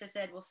then, Teresa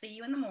said, we'll see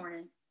you in the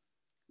morning.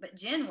 But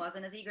Jen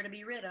wasn't as eager to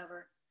be rid of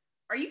her.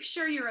 Are you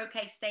sure you're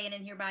okay staying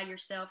in here by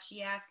yourself?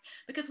 She asked,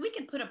 because we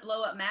could put a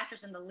blow-up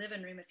mattress in the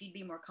living room if you'd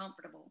be more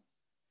comfortable.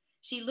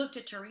 She looked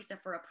at Teresa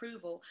for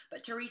approval,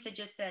 but Teresa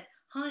just said,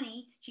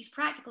 honey, she's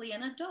practically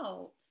an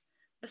adult.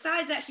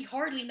 Besides that, she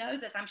hardly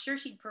knows us. I'm sure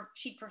she'd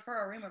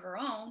prefer a room of her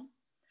own.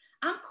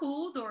 I'm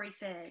cool, Dory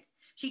said.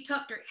 She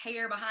tucked her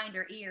hair behind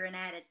her ear and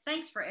added,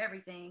 thanks for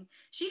everything.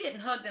 She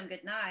didn't hug them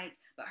goodnight,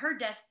 but her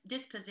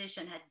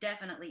disposition had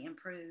definitely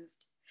improved.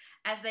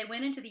 As they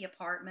went into the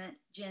apartment,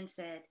 Jen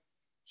said,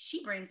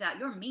 she brings out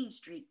your mean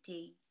streak,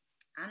 T.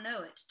 I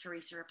know it,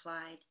 Teresa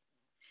replied.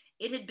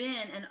 It had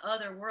been an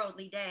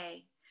otherworldly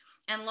day,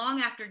 and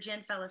long after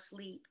Jen fell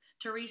asleep,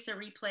 Teresa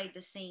replayed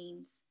the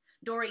scenes.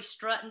 Dory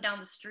strutting down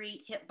the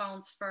street, hip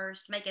bones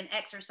first, making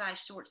exercise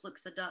shorts look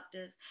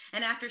seductive.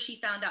 And after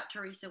she found out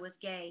Teresa was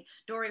gay,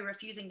 Dory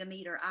refusing to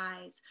meet her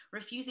eyes,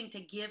 refusing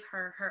to give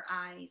her her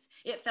eyes.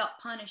 It felt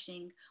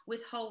punishing,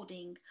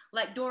 withholding,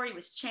 like Dory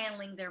was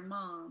channeling their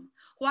mom.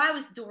 Why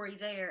was Dory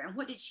there, and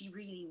what did she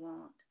really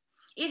want?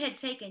 It had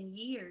taken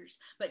years,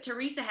 but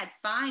Teresa had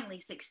finally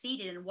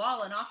succeeded in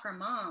walling off her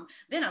mom.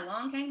 Then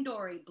along came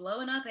Dory,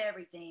 blowing up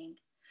everything.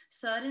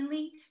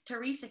 Suddenly,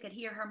 Teresa could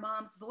hear her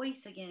mom's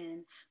voice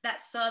again,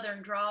 that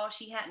southern drawl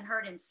she hadn't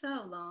heard in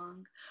so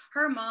long.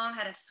 Her mom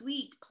had a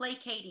sweet,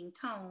 placating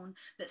tone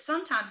that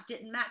sometimes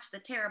didn't match the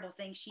terrible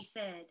things she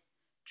said.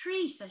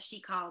 Teresa,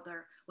 she called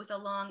her, with a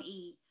long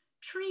E.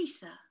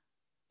 Teresa.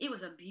 It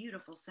was a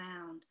beautiful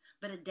sound,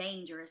 but a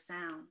dangerous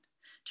sound.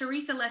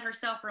 Teresa let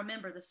herself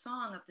remember the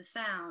song of the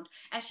sound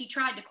as she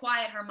tried to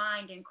quiet her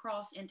mind and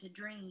cross into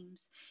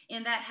dreams.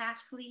 In that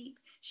half-sleep,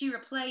 she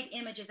replayed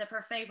images of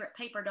her favorite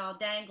paper doll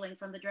dangling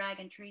from the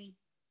dragon tree.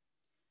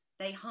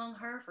 They hung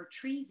her for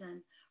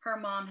treason, her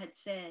mom had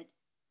said,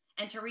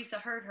 and Teresa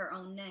heard her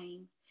own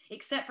name.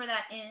 Except for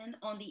that N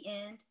on the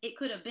end, it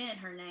could have been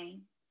her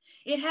name.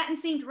 It hadn't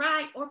seemed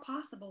right or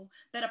possible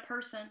that a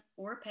person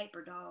or a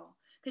paper doll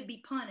could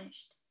be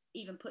punished,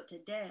 even put to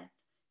death,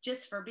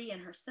 just for being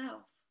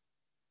herself.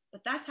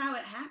 But that's how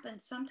it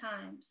happens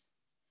sometimes.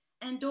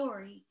 And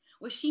Dory,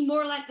 was she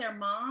more like their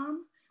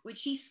mom? Would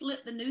she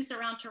slip the noose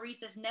around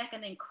Teresa's neck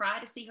and then cry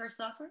to see her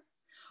suffer?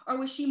 Or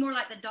was she more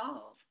like the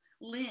dog,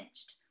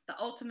 lynched, the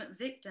ultimate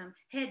victim,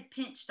 head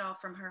pinched off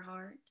from her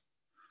heart?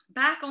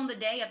 Back on the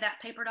day of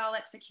that paper doll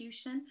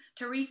execution,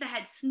 Teresa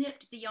had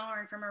snipped the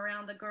yarn from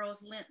around the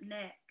girl's limp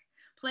neck,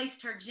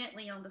 placed her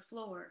gently on the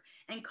floor,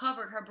 and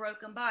covered her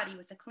broken body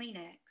with a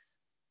Kleenex.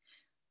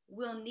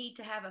 "We'll need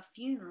to have a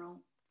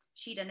funeral,"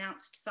 she'd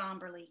announced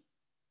somberly.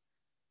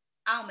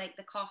 "I'll make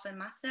the coffin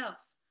myself,"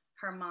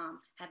 her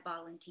mom had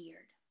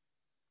volunteered.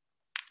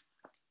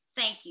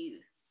 Thank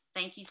you.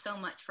 Thank you so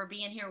much for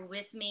being here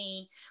with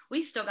me.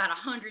 We've still got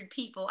 100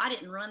 people. I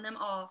didn't run them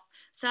off.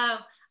 So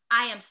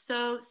I am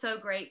so, so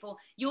grateful.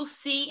 You'll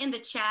see in the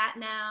chat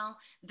now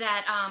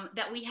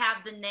that we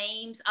have the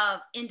names of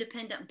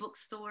independent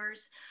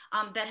bookstores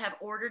that have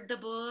ordered the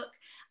book.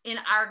 In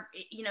our,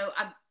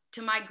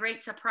 to my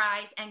great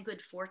surprise and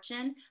good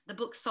fortune, the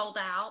book sold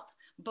out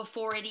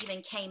before it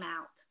even came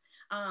out.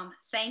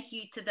 Thank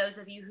you to those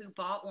of you who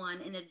bought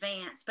one in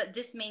advance, but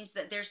this means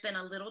that there's been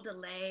a little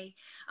delay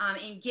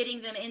in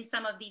getting them in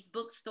some of these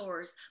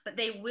bookstores, but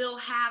they will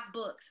have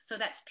books. So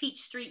that's Peach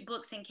Street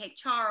Books in Cape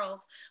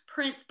Charles,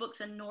 Prince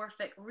Books in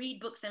Norfolk, Reed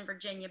Books in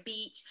Virginia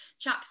Beach,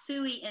 Chop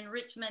Suey in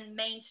Richmond,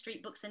 Main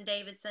Street Books in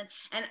Davidson,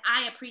 and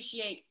I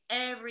appreciate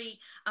every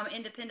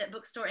independent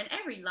bookstore and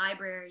every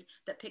library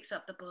that picks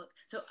up the book.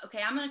 So,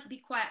 okay, I'm going to be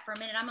quiet for a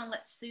minute. I'm going to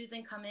let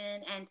Susan come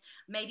in and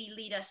maybe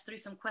lead us through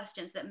some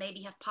questions that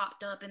maybe have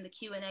popped up in the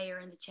Q&A or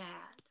in the chat.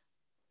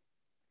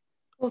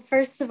 Well,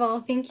 first of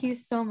all, thank you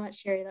so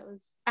much, Sheri. That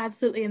was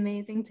absolutely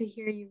amazing to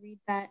hear you read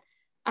that.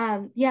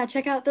 Yeah,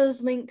 check out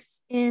those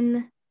links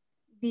in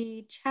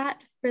the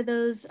chat for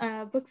those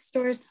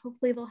bookstores.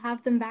 Hopefully they'll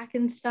have them back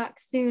in stock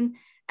soon.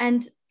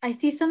 And I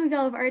see some of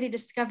y'all have already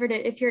discovered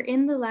it. If you're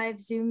in the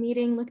live Zoom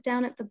meeting, look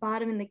down at the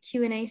bottom in the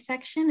Q&A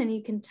section and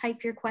you can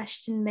type your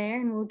question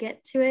there and we'll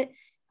get to it.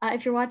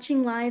 If you're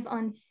watching live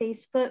on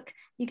Facebook,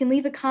 you can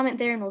leave a comment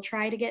there and we'll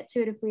try to get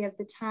to it if we have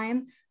the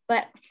time.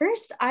 But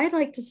first, I'd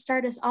like to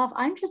start us off.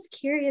 I'm just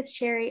curious,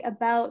 Sheri,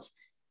 about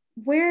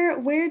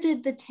where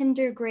did the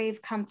Tinder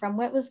Grave come from?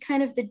 What was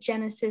kind of the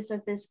genesis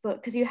of this book?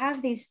 Because you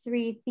have these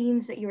three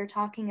themes that you were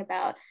talking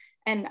about.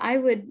 And I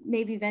would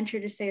maybe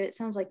venture to say that it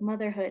sounds like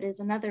motherhood is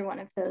another one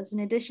of those in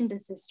addition to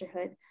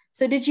sisterhood.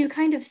 So did you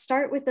kind of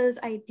start with those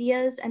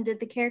ideas and did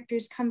the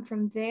characters come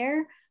from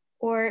there?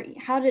 Or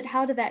how did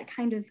that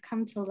kind of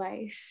come to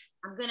life?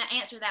 I'm going to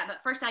answer that, but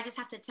first I just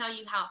have to tell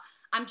you how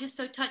I'm just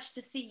so touched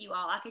to see you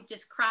all. I could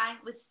just cry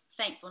with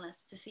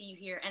thankfulness to see you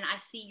here, and I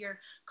see your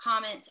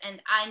comments,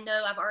 and I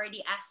know I've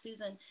already asked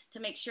Susan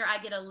to make sure I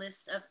get a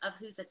list of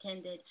who's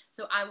attended,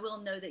 so I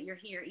will know that you're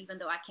here even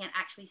though I can't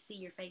actually see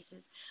your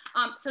faces.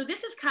 So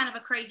this is kind of a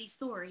crazy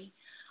story.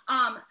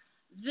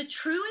 The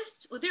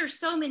truest, well, there are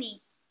so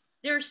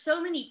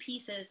many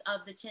pieces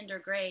of the Tinder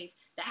Grave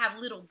that have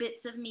little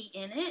bits of me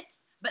in it,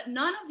 but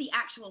none of the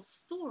actual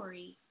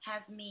story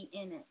has me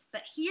in it.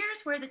 But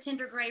here's where the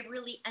Tinder Grave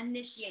really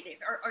initiated,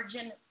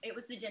 it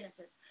was the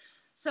genesis.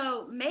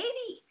 So maybe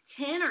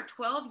 10 or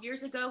 12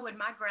 years ago when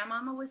my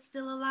grandmama was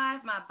still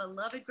alive, my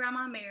beloved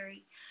Grandma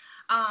Mary,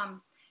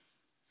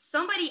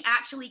 somebody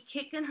actually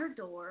kicked in her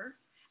door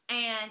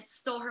and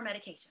stole her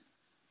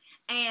medications.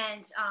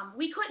 And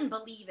we couldn't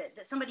believe it,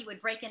 that somebody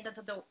would break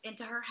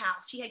into her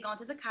house. She had gone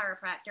to the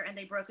chiropractor and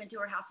they broke into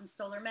her house and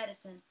stole her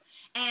medicine.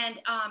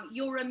 And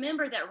you'll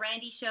remember that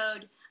Randy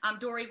showed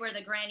Dory where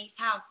the granny's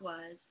house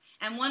was.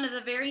 And one of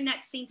the very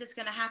next scenes that's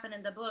going to happen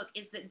in the book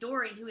is that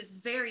Dory, who is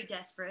very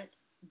desperate,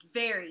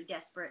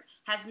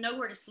 has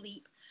nowhere to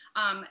sleep,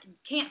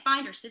 can't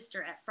find her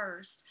sister at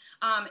first.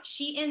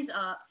 She ends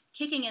up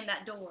kicking in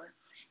that door.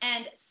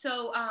 And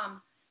so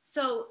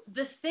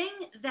the thing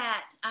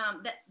that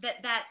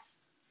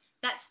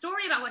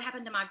story about what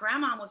happened to my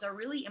grandma was a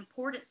really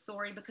important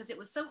story because it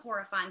was so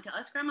horrifying to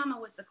us. Grandmama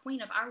was the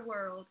queen of our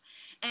world,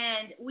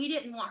 and we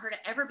didn't want her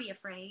to ever be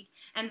afraid.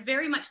 And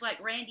very much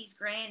like Randy's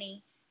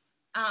granny,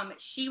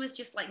 she was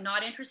just like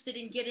not interested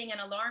in getting an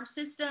alarm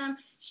system.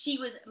 She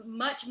was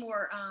much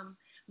more,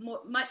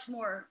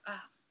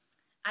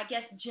 I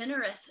guess,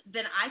 generous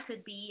than I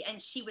could be.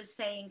 And she was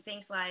saying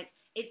things like,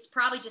 it's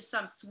probably just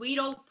some sweet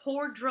old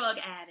poor drug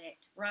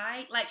addict,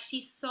 right? Like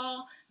she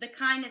saw the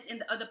kindness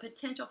or the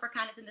potential for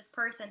kindness in this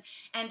person.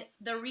 And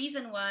the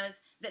reason was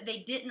that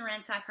they didn't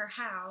ransack her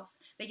house.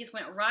 They just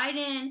went right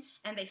in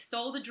and they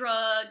stole the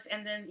drugs.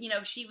 And then,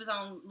 she was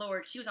on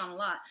a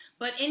lot.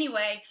 But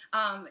anyway,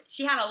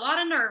 she had a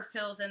lot of nerve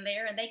pills in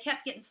there and they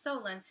kept getting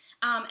stolen.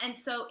 And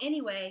so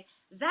anyway,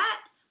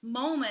 that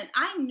moment,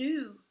 I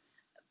knew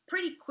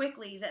pretty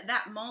quickly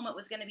that moment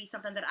was going to be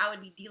something that I would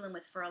be dealing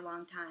with for a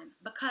long time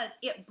because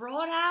it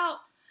brought out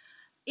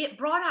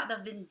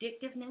the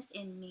vindictiveness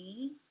in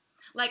me.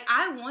 Like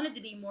I wanted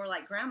to be more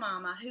like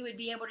Grandmama, who would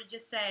be able to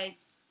just say,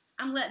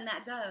 I'm letting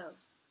that go,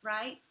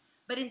 right?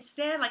 But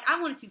instead, like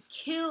I wanted to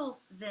kill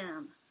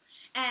them.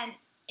 And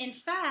in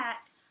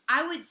fact,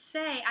 I would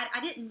say,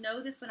 I didn't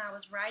know this when I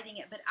was writing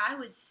it, but I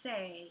would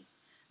say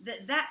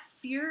that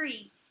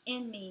fury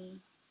in me,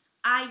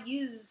 I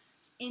use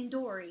in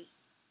Dory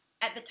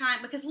at the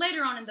time, because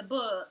later on in the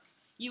book,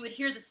 you would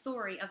hear the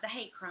story of the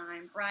hate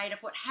crime, right, of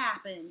what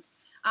happened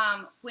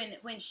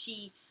when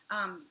she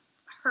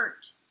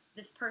hurt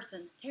this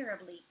person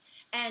terribly.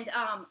 And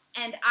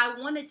I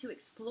wanted to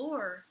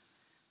explore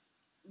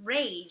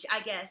rage,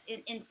 I guess,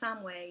 in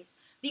some ways.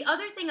 The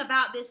other thing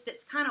about this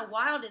that's kind of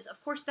wild is,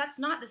 of course, that's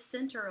not the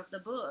center of the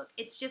book.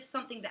 It's just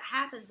something that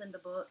happens in the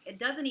book. It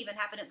doesn't even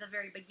happen at the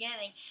very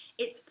beginning.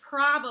 It's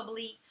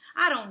probably,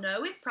 I don't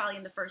know, it's probably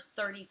in the first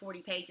 30,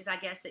 40 pages, I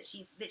guess, that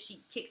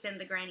she kicks in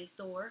the granny's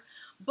door.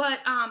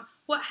 But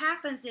what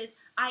happens is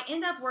I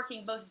end up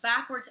working both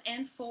backwards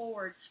and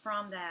forwards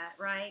from that,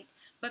 right?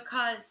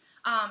 Because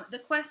the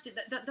question,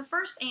 the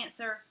first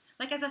answer,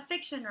 like as a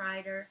fiction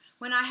writer,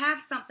 when I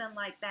have something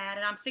like that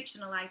and I'm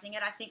fictionalizing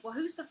it, I think, well,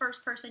 who's the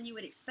first person you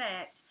would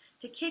expect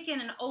to kick in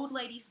an old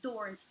lady's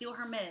door and steal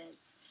her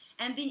meds?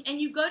 And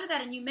you go to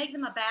that and you make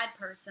them a bad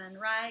person,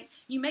 right?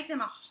 You make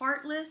them a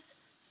heartless,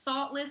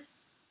 thoughtless,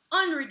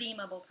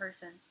 unredeemable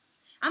person.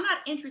 I'm not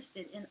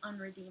interested in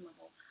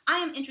unredeemable. I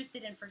am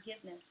interested in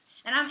forgiveness.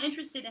 And I'm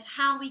interested in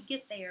how we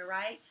get there,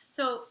 right?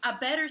 So a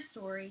better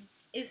story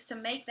is to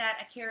make that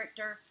a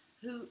character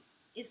who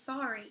is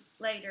sorry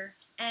later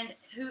and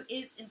who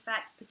is in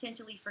fact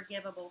potentially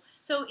forgivable.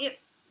 So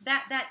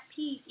that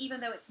piece,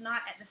 even though it's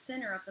not at the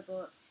center of the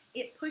book,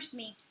 it pushed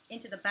me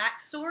into the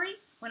backstory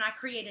when I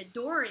created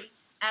Dory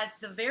as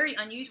the very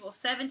unusual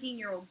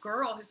 17-year-old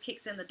girl who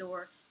kicks in the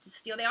door to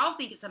steal. They all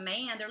think it's a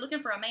man. They're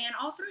looking for a man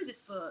all through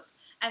this book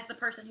as the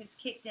person who's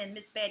kicked in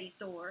Miss Betty's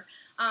door.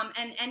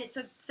 And it's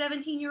a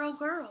 17-year-old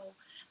girl.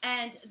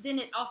 And then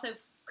it also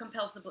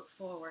compels the book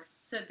forward.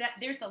 So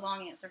there's the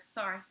long answer.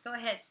 Sorry. Go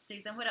ahead,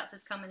 Susan. What else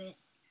is coming in?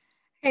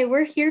 Hey,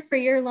 we're here for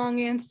your long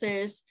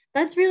answers.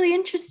 That's really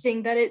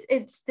interesting that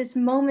it's this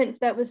moment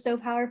that was so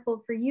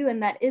powerful for you,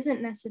 and that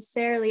isn't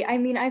necessarily, I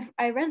mean,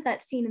 I read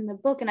that scene in the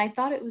book and I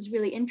thought it was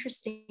really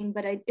interesting,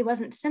 but it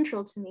wasn't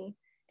central to me.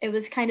 It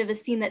was kind of a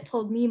scene that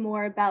told me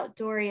more about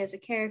Dory as a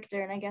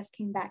character, and I guess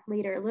came back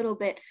later a little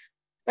bit.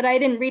 But I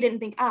didn't read it and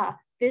think,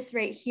 this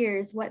right here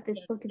is what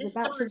this book is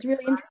about. So it's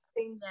really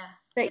interesting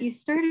that you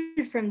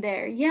started from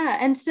there. Yeah.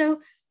 And so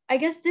I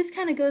guess this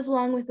kind of goes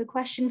along with a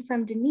question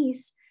from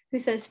Denise, who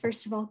says,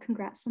 first of all,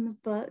 congrats on the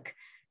book.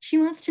 She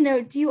wants to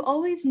know, do you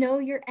always know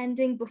your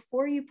ending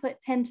before you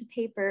put pen to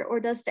paper, or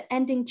does the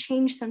ending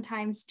change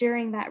sometimes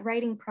during that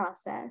writing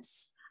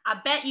process? I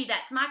bet you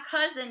that's my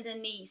cousin,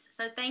 Denise.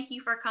 So thank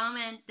you for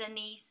coming,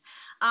 Denise.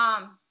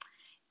 I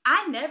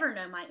never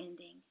know my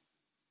ending.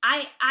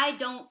 I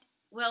don't,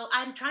 well,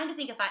 I'm trying to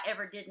think if I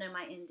ever did know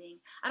my ending.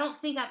 I don't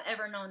think I've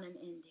ever known an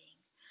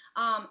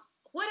ending.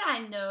 What I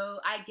know,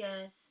 I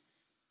guess,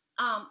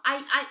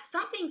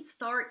 something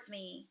starts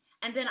me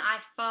and then I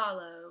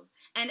follow.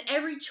 And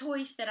every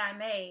choice that I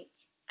make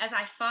as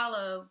I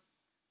follow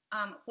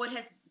what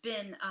has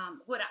been,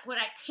 what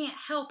I can't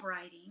help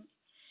writing,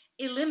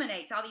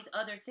 eliminates all these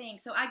other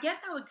things. So I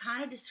guess I would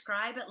kind of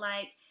describe it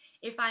like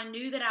if I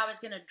knew that I was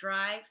going to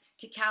drive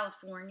to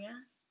California,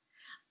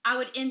 I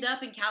would end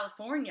up in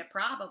California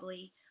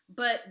probably,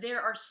 but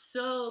there are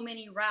so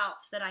many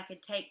routes that I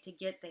could take to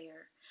get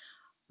there.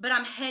 But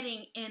I'm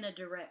heading in a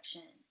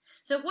direction.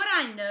 So what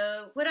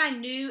I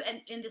knew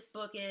in this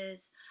book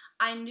is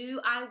I knew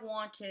I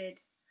wanted,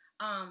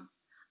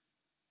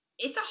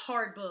 it's a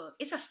hard book.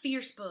 It's a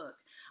fierce book.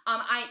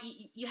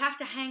 You have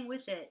to hang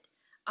with it.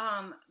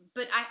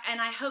 But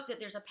I hope that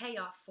there's a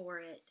payoff for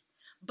it.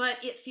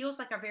 But it feels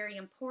like a very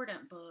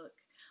important book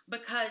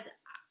because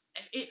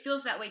it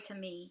feels that way to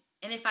me.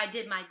 And if I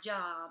did my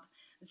job,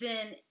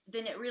 then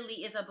it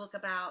really is a book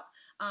about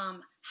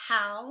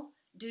how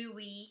do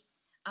we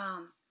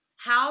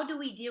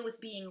deal with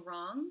being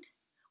wronged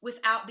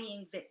without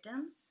being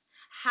victims?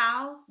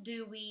 How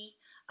do we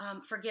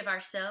forgive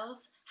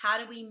ourselves? How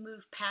do we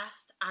move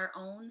past our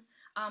own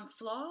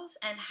flaws?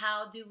 And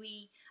how do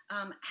we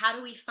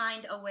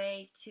find a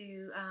way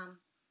to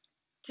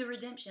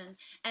redemption?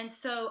 And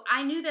so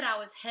I knew that I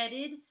was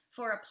headed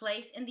for a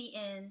place in the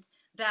end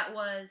that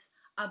was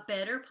a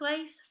better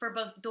place for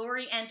both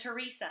Dory and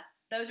Teresa.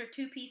 Those are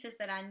two pieces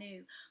that I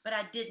knew, but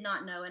I did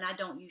not know, and I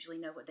don't usually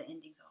know what the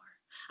endings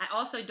are. I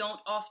also don't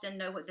often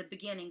know what the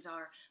beginnings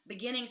are.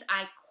 Beginnings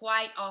I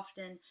quite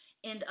often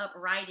end up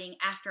writing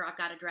after I've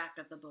got a draft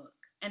of the book,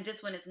 and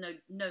this one is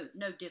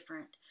no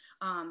different.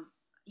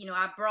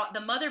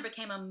 The mother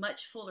became a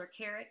much fuller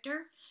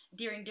character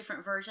during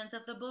different versions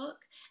of the book,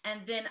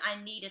 and then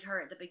I needed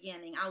her at the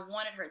beginning. I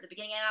wanted her at the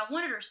beginning, and I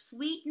wanted her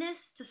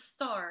sweetness to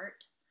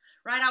start,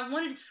 right? I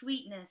wanted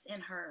sweetness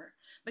in her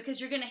because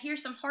you're going to hear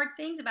some hard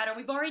things about her.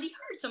 We've already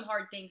heard some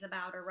hard things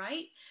about her,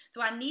 right?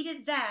 So I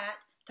needed that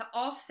to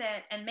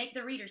offset and make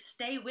the reader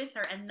stay with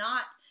her and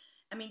not,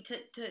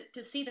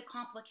 to see the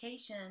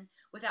complication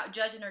without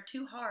judging her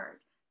too hard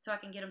so I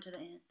can get them to the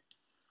end.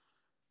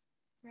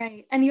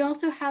 Right. And you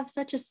also have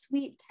such a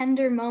sweet,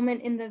 tender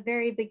moment in the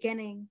very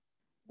beginning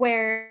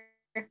where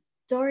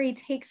Dory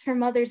takes her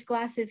mother's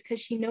glasses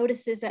because she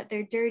notices that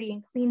they're dirty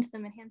and cleans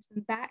them and hands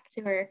them back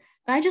to her.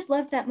 And I just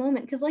love that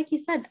moment because, like you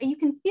said, you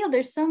can feel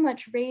there's so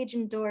much rage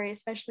in Dory,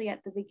 especially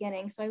at the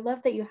beginning. So I love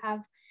that you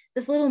have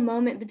this little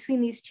moment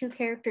between these two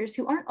characters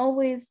who aren't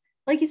always,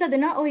 like you said, they're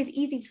not always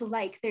easy to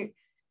like.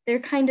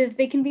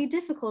 they can be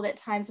difficult at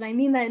times. And I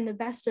mean that in the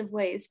best of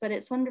ways, but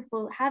it's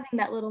wonderful having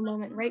that little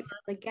moment right from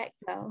the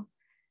get-go.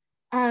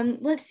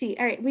 Let's see.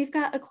 All right, we've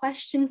got a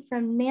question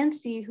from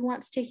Nancy who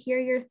wants to hear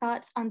your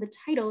thoughts on the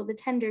title, The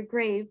Tender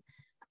Grave.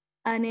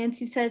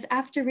 Nancy says,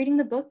 after reading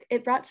the book,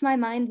 it brought to my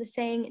mind the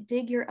saying,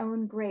 dig your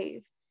own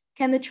grave.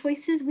 Can the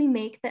choices we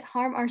make that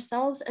harm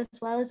ourselves as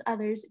well as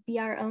others be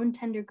our own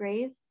tender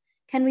grave?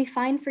 Can we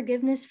find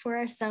forgiveness for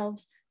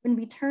ourselves when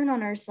we turn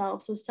on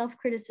ourselves with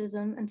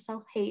self-criticism and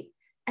self-hate,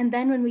 and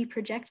then when we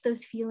project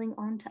those feelings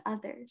onto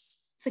others?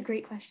 It's a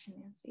great question,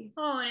 Nancy.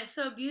 Oh, and it's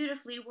so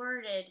beautifully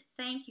worded.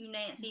 Thank you,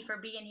 Nancy, for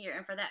being here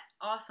and for that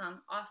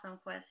awesome, awesome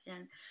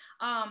question.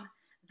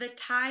 The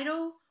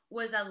title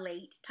was a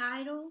late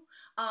title.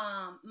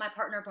 My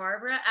partner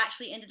Barbara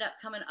actually ended up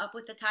coming up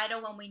with the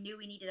title when we knew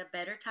we needed a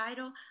better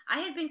title. I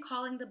had been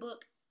calling the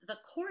book The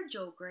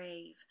Cordial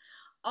Grave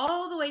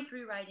all the way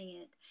through writing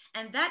it.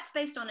 And that's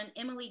based on an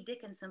Emily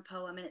Dickinson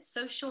poem, and it's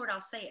so short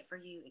I'll say it for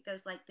you. It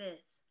goes like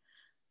this.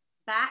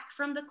 Back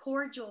from the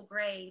cordial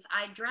grave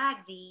I drag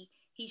thee.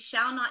 He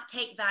shall not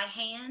take thy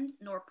hand,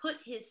 nor put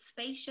his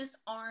spacious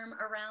arm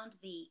around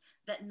thee,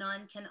 that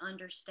none can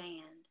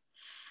understand.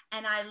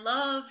 And I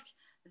loved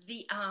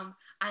the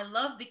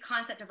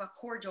concept of a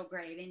cordial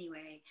grave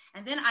anyway.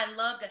 And then I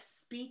loved a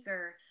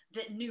speaker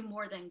that knew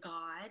more than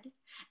God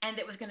and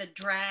that was going to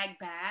drag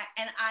back.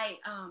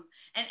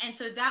 And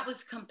so that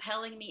was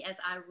compelling me as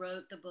I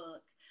wrote the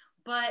book.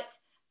 But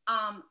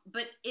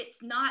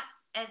it's not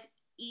as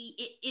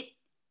it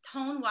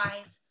tone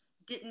wise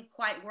didn't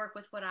quite work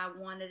with what I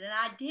wanted. And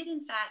I did,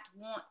 in fact,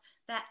 want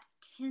that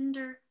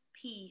tender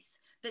peace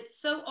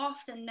that's so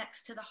often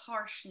next to the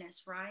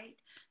harshness, right?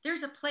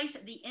 There's a place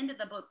at the end of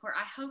the book where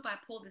I hope I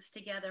pull this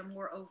together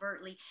more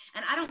overtly.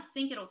 And I don't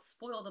think it'll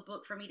spoil the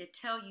book for me to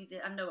tell you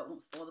that. I know it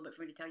won't spoil the book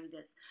for me to tell you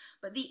this.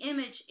 But the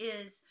image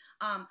is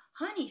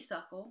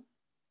honeysuckle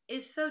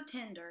is so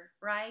tender,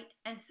 right?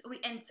 And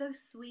so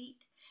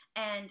sweet,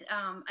 and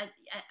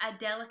a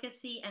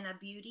delicacy and a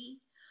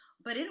beauty.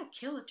 But it'll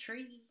kill a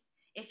tree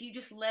if you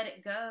just let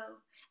it go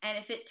and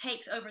if it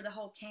takes over the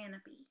whole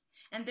canopy.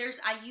 And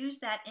I use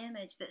that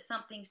image that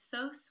something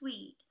so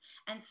sweet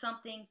and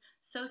something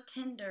so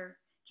tender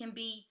can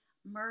be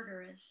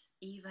murderous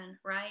even,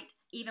 right?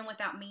 Even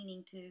without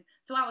meaning to.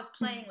 So I was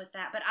playing with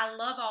that, but I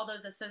love all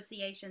those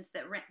associations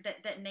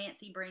that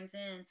Nancy brings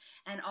in,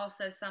 and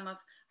also some of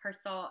her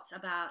thoughts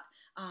about,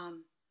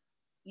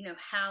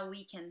 how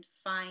we can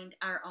find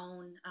our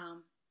own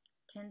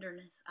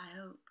tenderness, I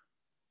hope.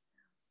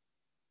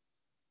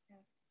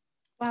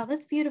 Wow,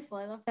 that's beautiful.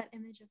 I love that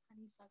image of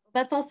honeysuckle.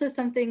 That's also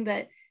something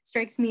that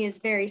strikes me as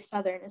very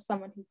Southern, as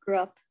someone who grew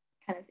up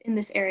kind of in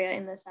this area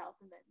in the South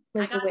and then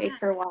lived away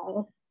for a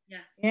while.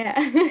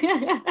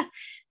 Yeah.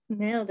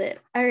 Nailed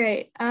it. All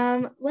right.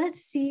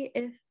 Let's see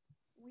if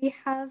we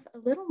have a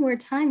little more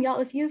time.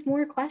 Y'all, if you have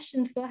more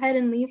questions, go ahead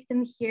and leave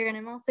them here. And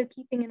I'm also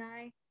keeping an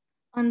eye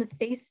on the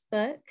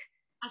Facebook.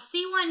 I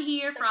see one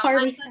here from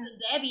my cousin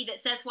Debbie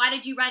that says, why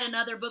did you write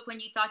another book when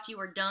you thought you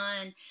were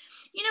done?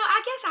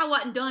 I guess I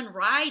wasn't done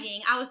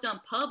writing. I was done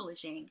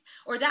publishing,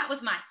 or that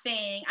was my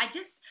thing.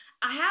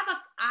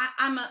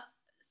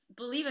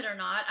 Believe it or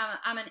not,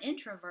 I'm an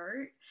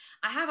introvert.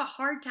 I have a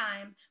hard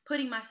time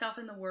putting myself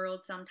in the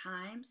world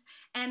sometimes.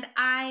 And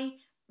I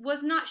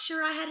was not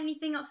sure I had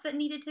anything else that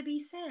needed to be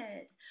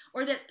said,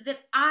 or that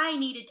I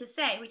needed to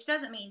say, which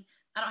doesn't mean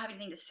I don't have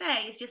anything to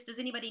say. It's just, does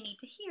anybody need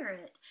to hear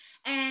it?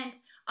 And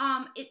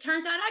it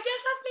turns out, I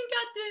guess I think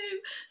I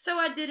do. So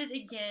I did it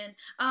again.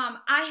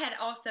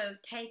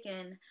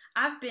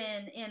 I've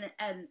been in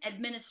an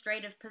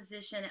administrative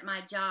position at my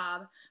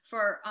job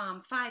for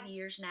 5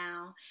 years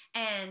now.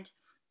 And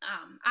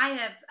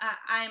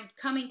I'm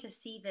coming to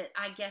see that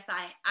I guess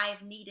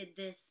I've needed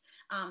this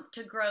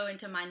to grow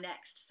into my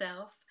next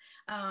self,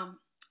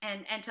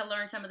 and to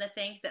learn some of the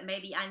things that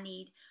maybe I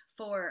need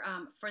for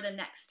the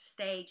next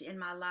stage in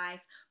my life.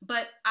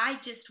 But I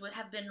just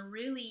have been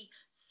really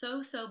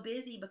so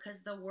busy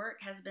because the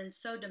work has been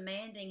so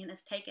demanding and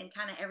has taken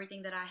kind of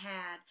everything that I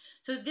had.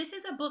 So this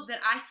is a book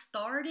that I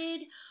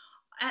started.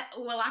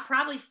 I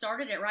probably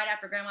started it right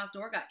after Grandma's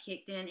door got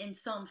kicked in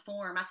some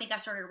form. I think I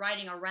started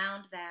writing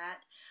around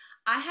that.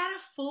 I had a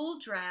full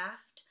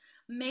draft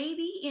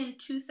maybe in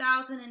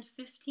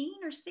 2015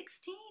 or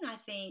 16, I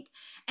think.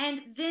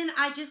 And then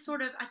I just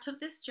I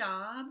took this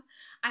job,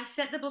 I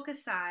set the book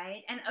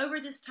aside, and over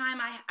this time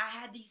I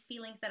had these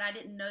feelings that I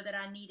didn't know that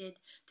I needed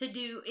to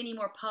do any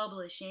more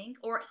publishing,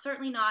 or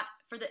certainly not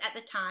at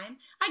the time.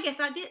 I guess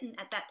I didn't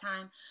at that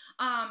time.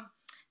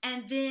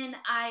 And then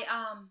I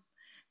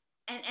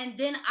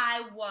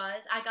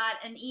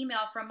got an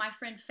email from my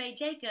friend Faye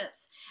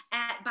Jacobs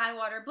at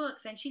Bywater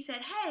Books, and she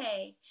said,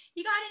 hey,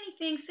 you got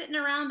anything sitting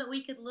around that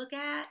we could look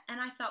at? And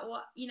I thought,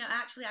 well,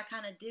 actually I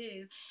kind of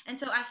do. And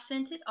so I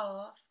sent it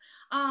off.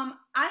 I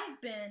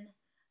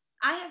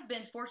have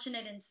been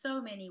fortunate in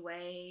so many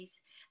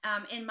ways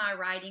in my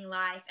writing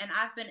life, and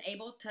I've been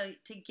able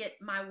to get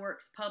my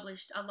works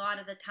published a lot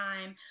of the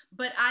time.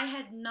 But I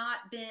had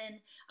not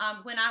been,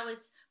 when I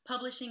was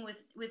publishing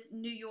with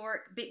New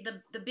York,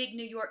 the big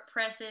New York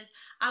presses,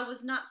 I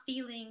was not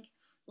feeling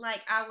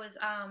like I was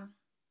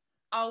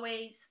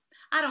always,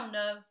 I don't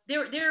know,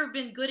 there have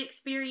been good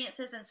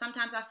experiences, and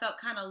sometimes I felt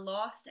kind of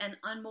lost and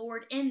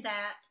unmoored in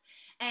that.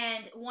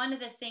 And one of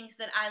the things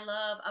that I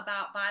love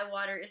about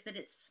Bywater is that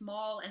it's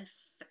small and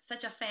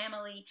such a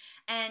family,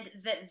 and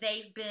that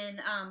they've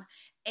been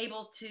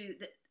able to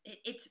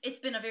it's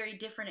been a very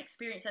different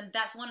experience, and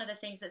that's one of the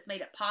things that's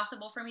made it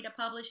possible for me to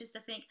publish, is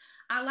to think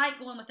I like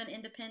going with an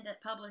independent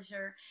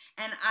publisher,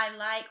 and I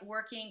like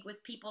working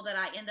with people that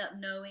I end up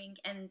knowing,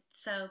 and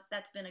so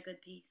that's been a good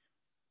piece.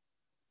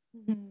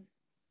 Mm-hmm.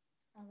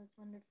 Oh, that's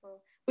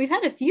wonderful. We've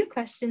had a few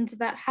questions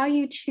about how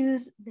you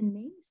choose the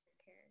names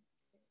for characters.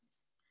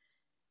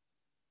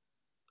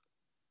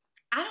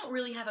 I don't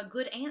really have a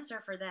good answer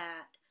for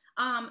that.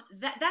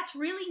 That's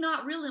really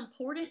not real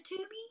important to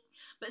me.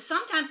 But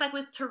sometimes, like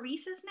with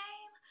Teresa's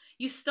name,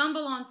 you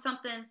stumble on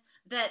something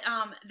that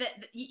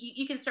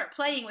you can start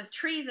playing with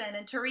treason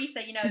and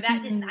Teresa. You know, that I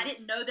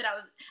didn't know that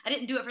I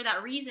didn't do it for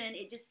that reason.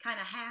 It just kind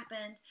of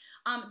happened.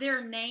 There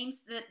are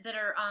names that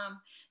are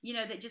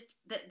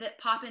that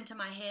pop into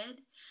my head,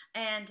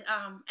 and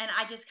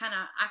I just kind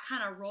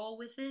of roll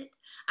with it.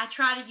 I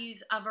try to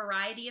use a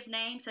variety of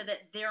names so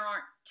that there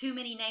aren't too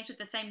many names with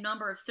the same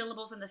number of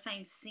syllables in the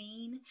same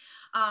scene.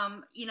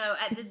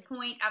 At this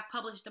point, I've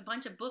published a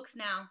bunch of books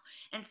now,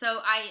 and so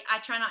I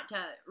try not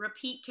to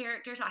repeat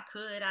characters. I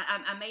could.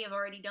 I may have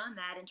already done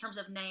that in terms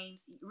of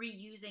names,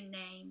 reusing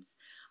names,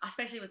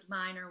 especially with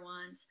minor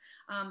ones.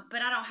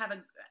 But I don't have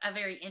a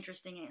very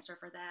interesting answer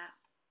for that.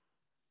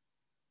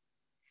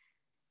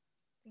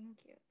 Thank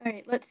you. All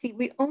right, let's see.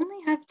 We only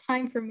have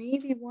time for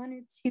maybe one or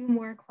two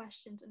more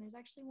questions, and there's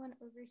actually one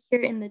over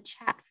here in the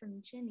chat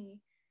from Ginny.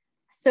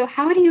 So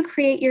how do you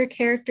create your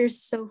characters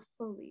so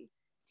fully?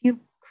 Do you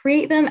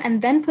create them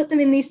and then put them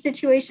in these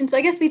situations? So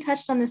I guess we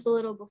touched on this a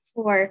little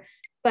before,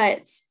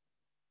 but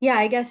yeah,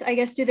 I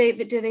guess do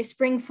they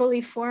spring fully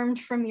formed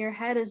from your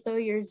head as though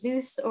you're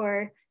Zeus,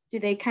 or do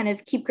they kind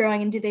of keep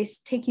growing, and do they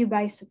take you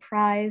by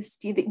surprise?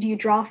 Do you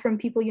draw from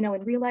people you know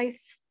in real life?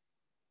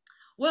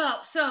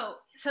 Well, so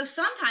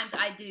sometimes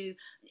I do.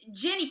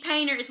 Jenny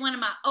Painter is one of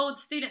my old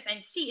students,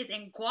 and she is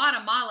in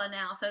Guatemala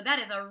now. So that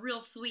is a real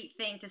sweet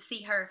thing to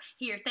see her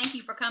here. Thank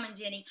you for coming,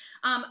 Jenny.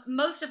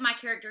 Most of my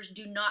characters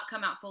do not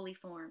come out fully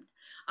formed.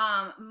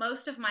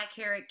 Most of my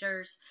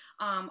characters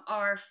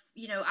are,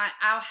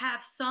 I'll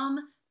have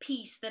some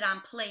piece that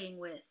I'm playing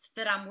with,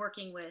 that I'm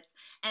working with,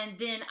 and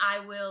then I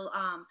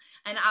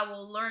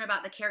will learn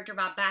about the character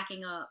by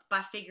backing up,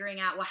 by figuring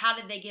out, well, how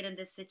did they get in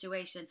this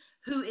situation?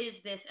 Who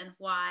is this and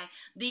why?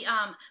 The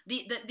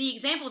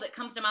example that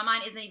comes to my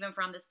mind isn't even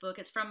from this book.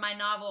 It's from my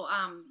novel.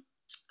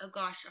 Oh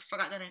gosh, I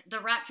forgot the name. The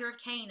Rapture of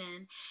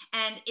Canaan,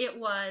 and it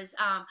was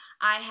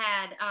I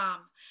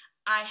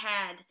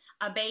had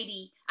a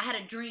baby. I had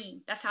a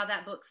dream. That's how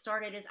that book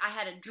started. Is I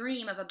had a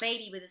dream of a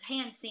baby with his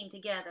hands seamed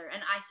together,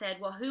 and I said,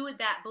 well, who would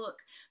that book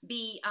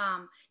be?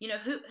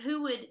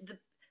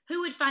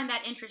 Who would find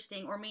that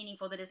interesting or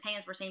meaningful that his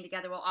hands were seamed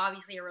together? Well,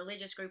 obviously a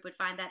religious group would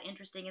find that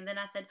interesting. And then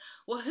I said,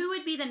 well, who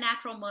would be the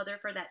natural mother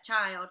for that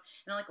child?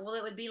 And I'm like, well,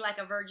 it would be like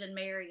a Virgin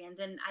Mary. And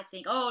then I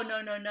think, oh,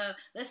 no,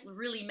 let's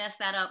really mess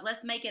that up.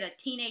 Let's make it a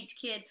teenage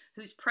kid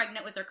who's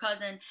pregnant with her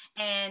cousin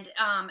and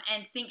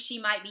thinks she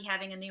might be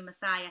having a new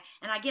Messiah.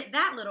 And I get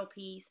that little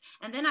piece.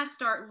 And then I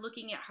start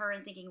looking at her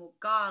and thinking, well,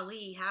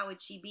 golly, how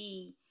would she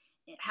be?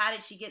 How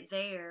did she get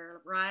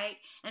there, right?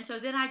 And so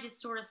then I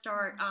just sort of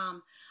start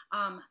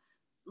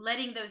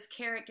letting those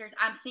characters,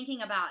 I'm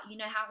thinking about,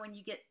 how when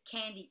you get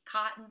candy,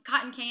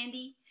 cotton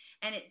candy,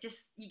 and it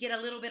just, you get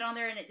a little bit on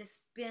there and it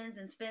just spins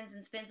and spins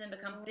and spins and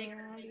becomes bigger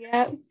and bigger.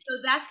 Yep. So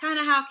that's kind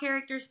of how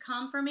characters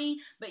come for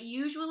me. But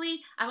usually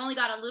I've only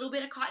got a little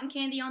bit of cotton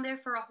candy on there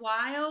for a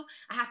while.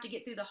 I have to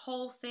get through the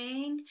whole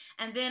thing,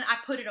 and then I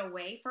put it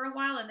away for a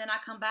while, and then I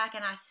come back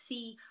and I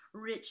see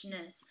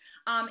richness.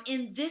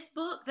 In this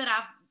book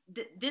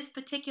this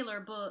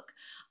particular book,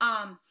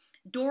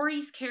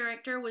 Dory's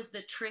character was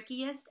the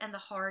trickiest and the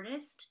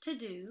hardest to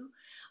do,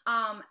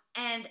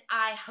 and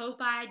I hope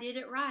I did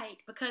it right,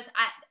 because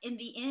in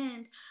the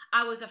end,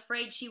 I was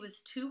afraid she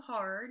was too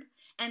hard,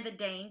 and the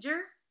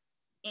danger,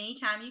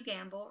 anytime you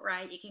gamble,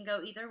 right, it can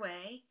go either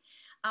way.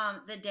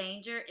 The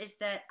danger is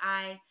that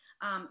I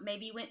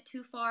maybe went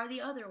too far the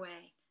other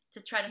way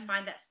to try to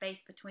find that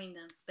space between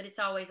them, but it's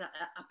always a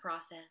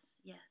process,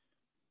 yes.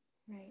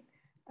 Right.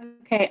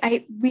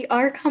 Okay, we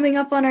are coming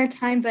up on our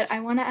time, but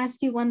I want to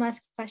ask you one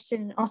last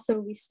question. Also,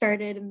 we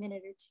started a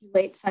minute or two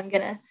late, so I'm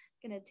gonna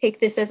take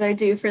this as our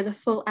due for the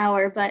full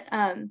hour. But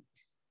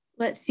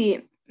let's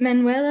see.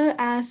 Manuela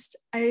asked,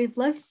 "I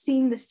love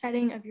seeing the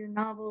setting of your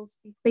novels,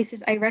 the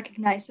places I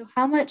recognize. So,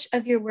 how much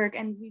of your work,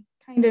 and we've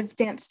kind of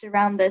danced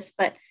around this,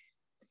 but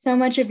so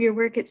much of your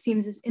work, it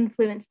seems, is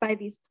influenced by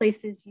these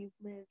places you've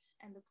lived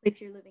and the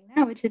place you're living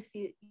now, which is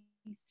the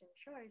Eastern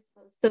Shore, I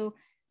suppose. So."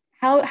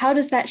 How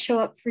does that show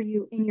up for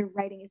you in your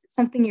writing? Is it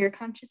something you're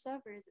conscious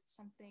of, or is it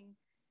something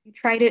you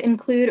try to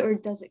include, or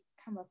does it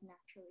come up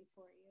naturally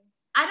for you?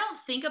 I don't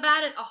think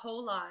about it a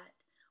whole lot,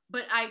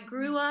 But I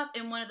grew up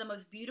in one of the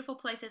most beautiful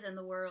places in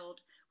the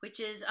world, which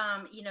is,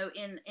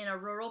 in a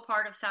rural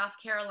part of South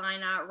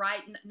Carolina,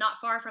 right, not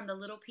far from the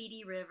Little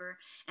Petey River.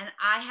 And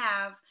I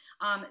have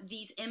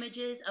these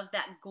images of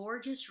that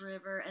gorgeous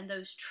river and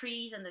those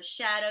trees and the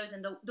shadows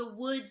and the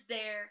woods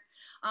there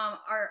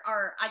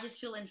I just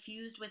feel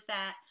infused with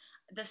that.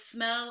 The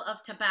smell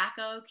of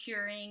tobacco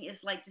curing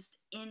is like just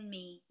in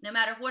me. No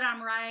matter what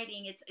I'm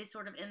writing, it's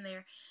sort of in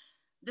there.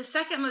 The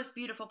second most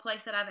beautiful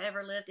place that I've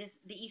ever lived is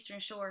the eastern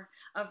shore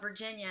of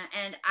Virginia,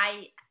 and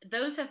I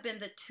those have been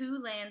the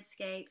two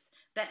landscapes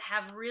that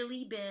have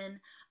really been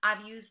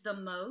I've used the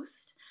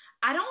most.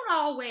 I don't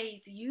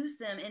always use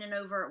them in an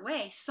overt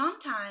way.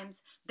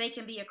 Sometimes they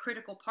can be a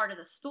critical part of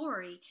the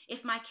story.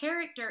 If my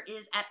character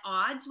is at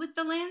odds with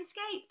the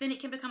landscape, then it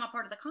can become a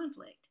part of the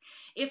conflict.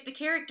 If the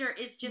character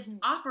is just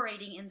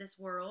operating in this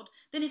world,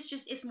 then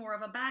it's more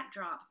of a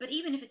backdrop. But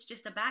even if it's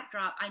just a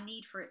backdrop, I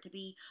need for it to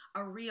be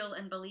a real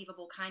and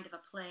believable kind of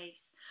a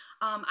place.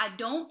 I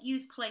don't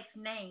use place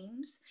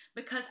names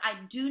because I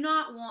do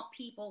not want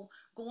people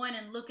going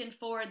and looking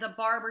for the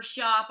barber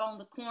shop on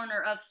the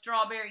corner of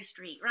Strawberry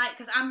Street, right?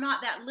 Because I'm not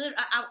that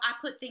I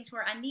put things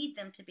where I need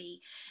them to be.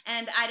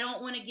 And I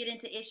don't want to get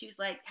into issues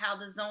like how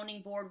the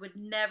zoning board would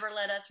never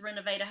let us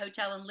renovate a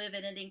hotel and live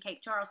in it in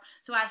Cape Charles.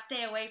 So I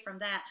stay away from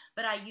that,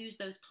 but I use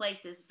those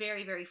places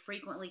very, very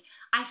frequently.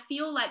 I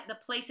feel like the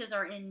places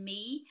are in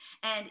me,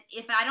 and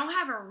if I don't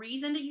have a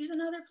reason to use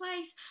another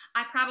place,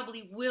 I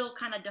probably will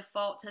kind of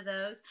default to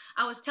those.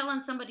 I was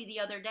telling somebody the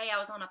other day, I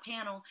was on a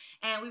panel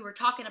and we were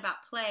talking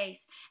about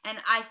place, and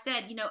I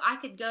said, I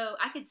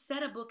could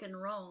set a book in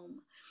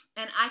Rome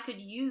and I could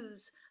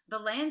use the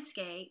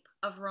landscape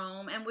of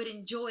Rome and would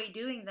enjoy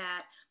doing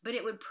that, but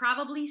it would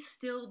probably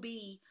still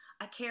be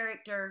a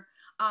character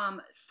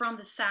from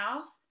the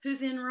South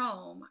who's in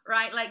Rome,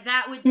 right? Like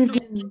that would still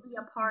be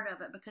a part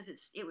of it because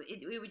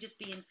it would just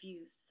be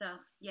infused. So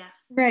yeah.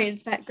 Right,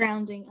 it's that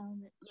grounding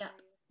element. Yep.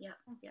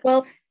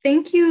 Well,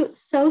 thank you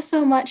so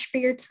much for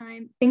your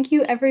time. Thank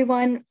you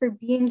everyone for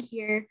being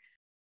here.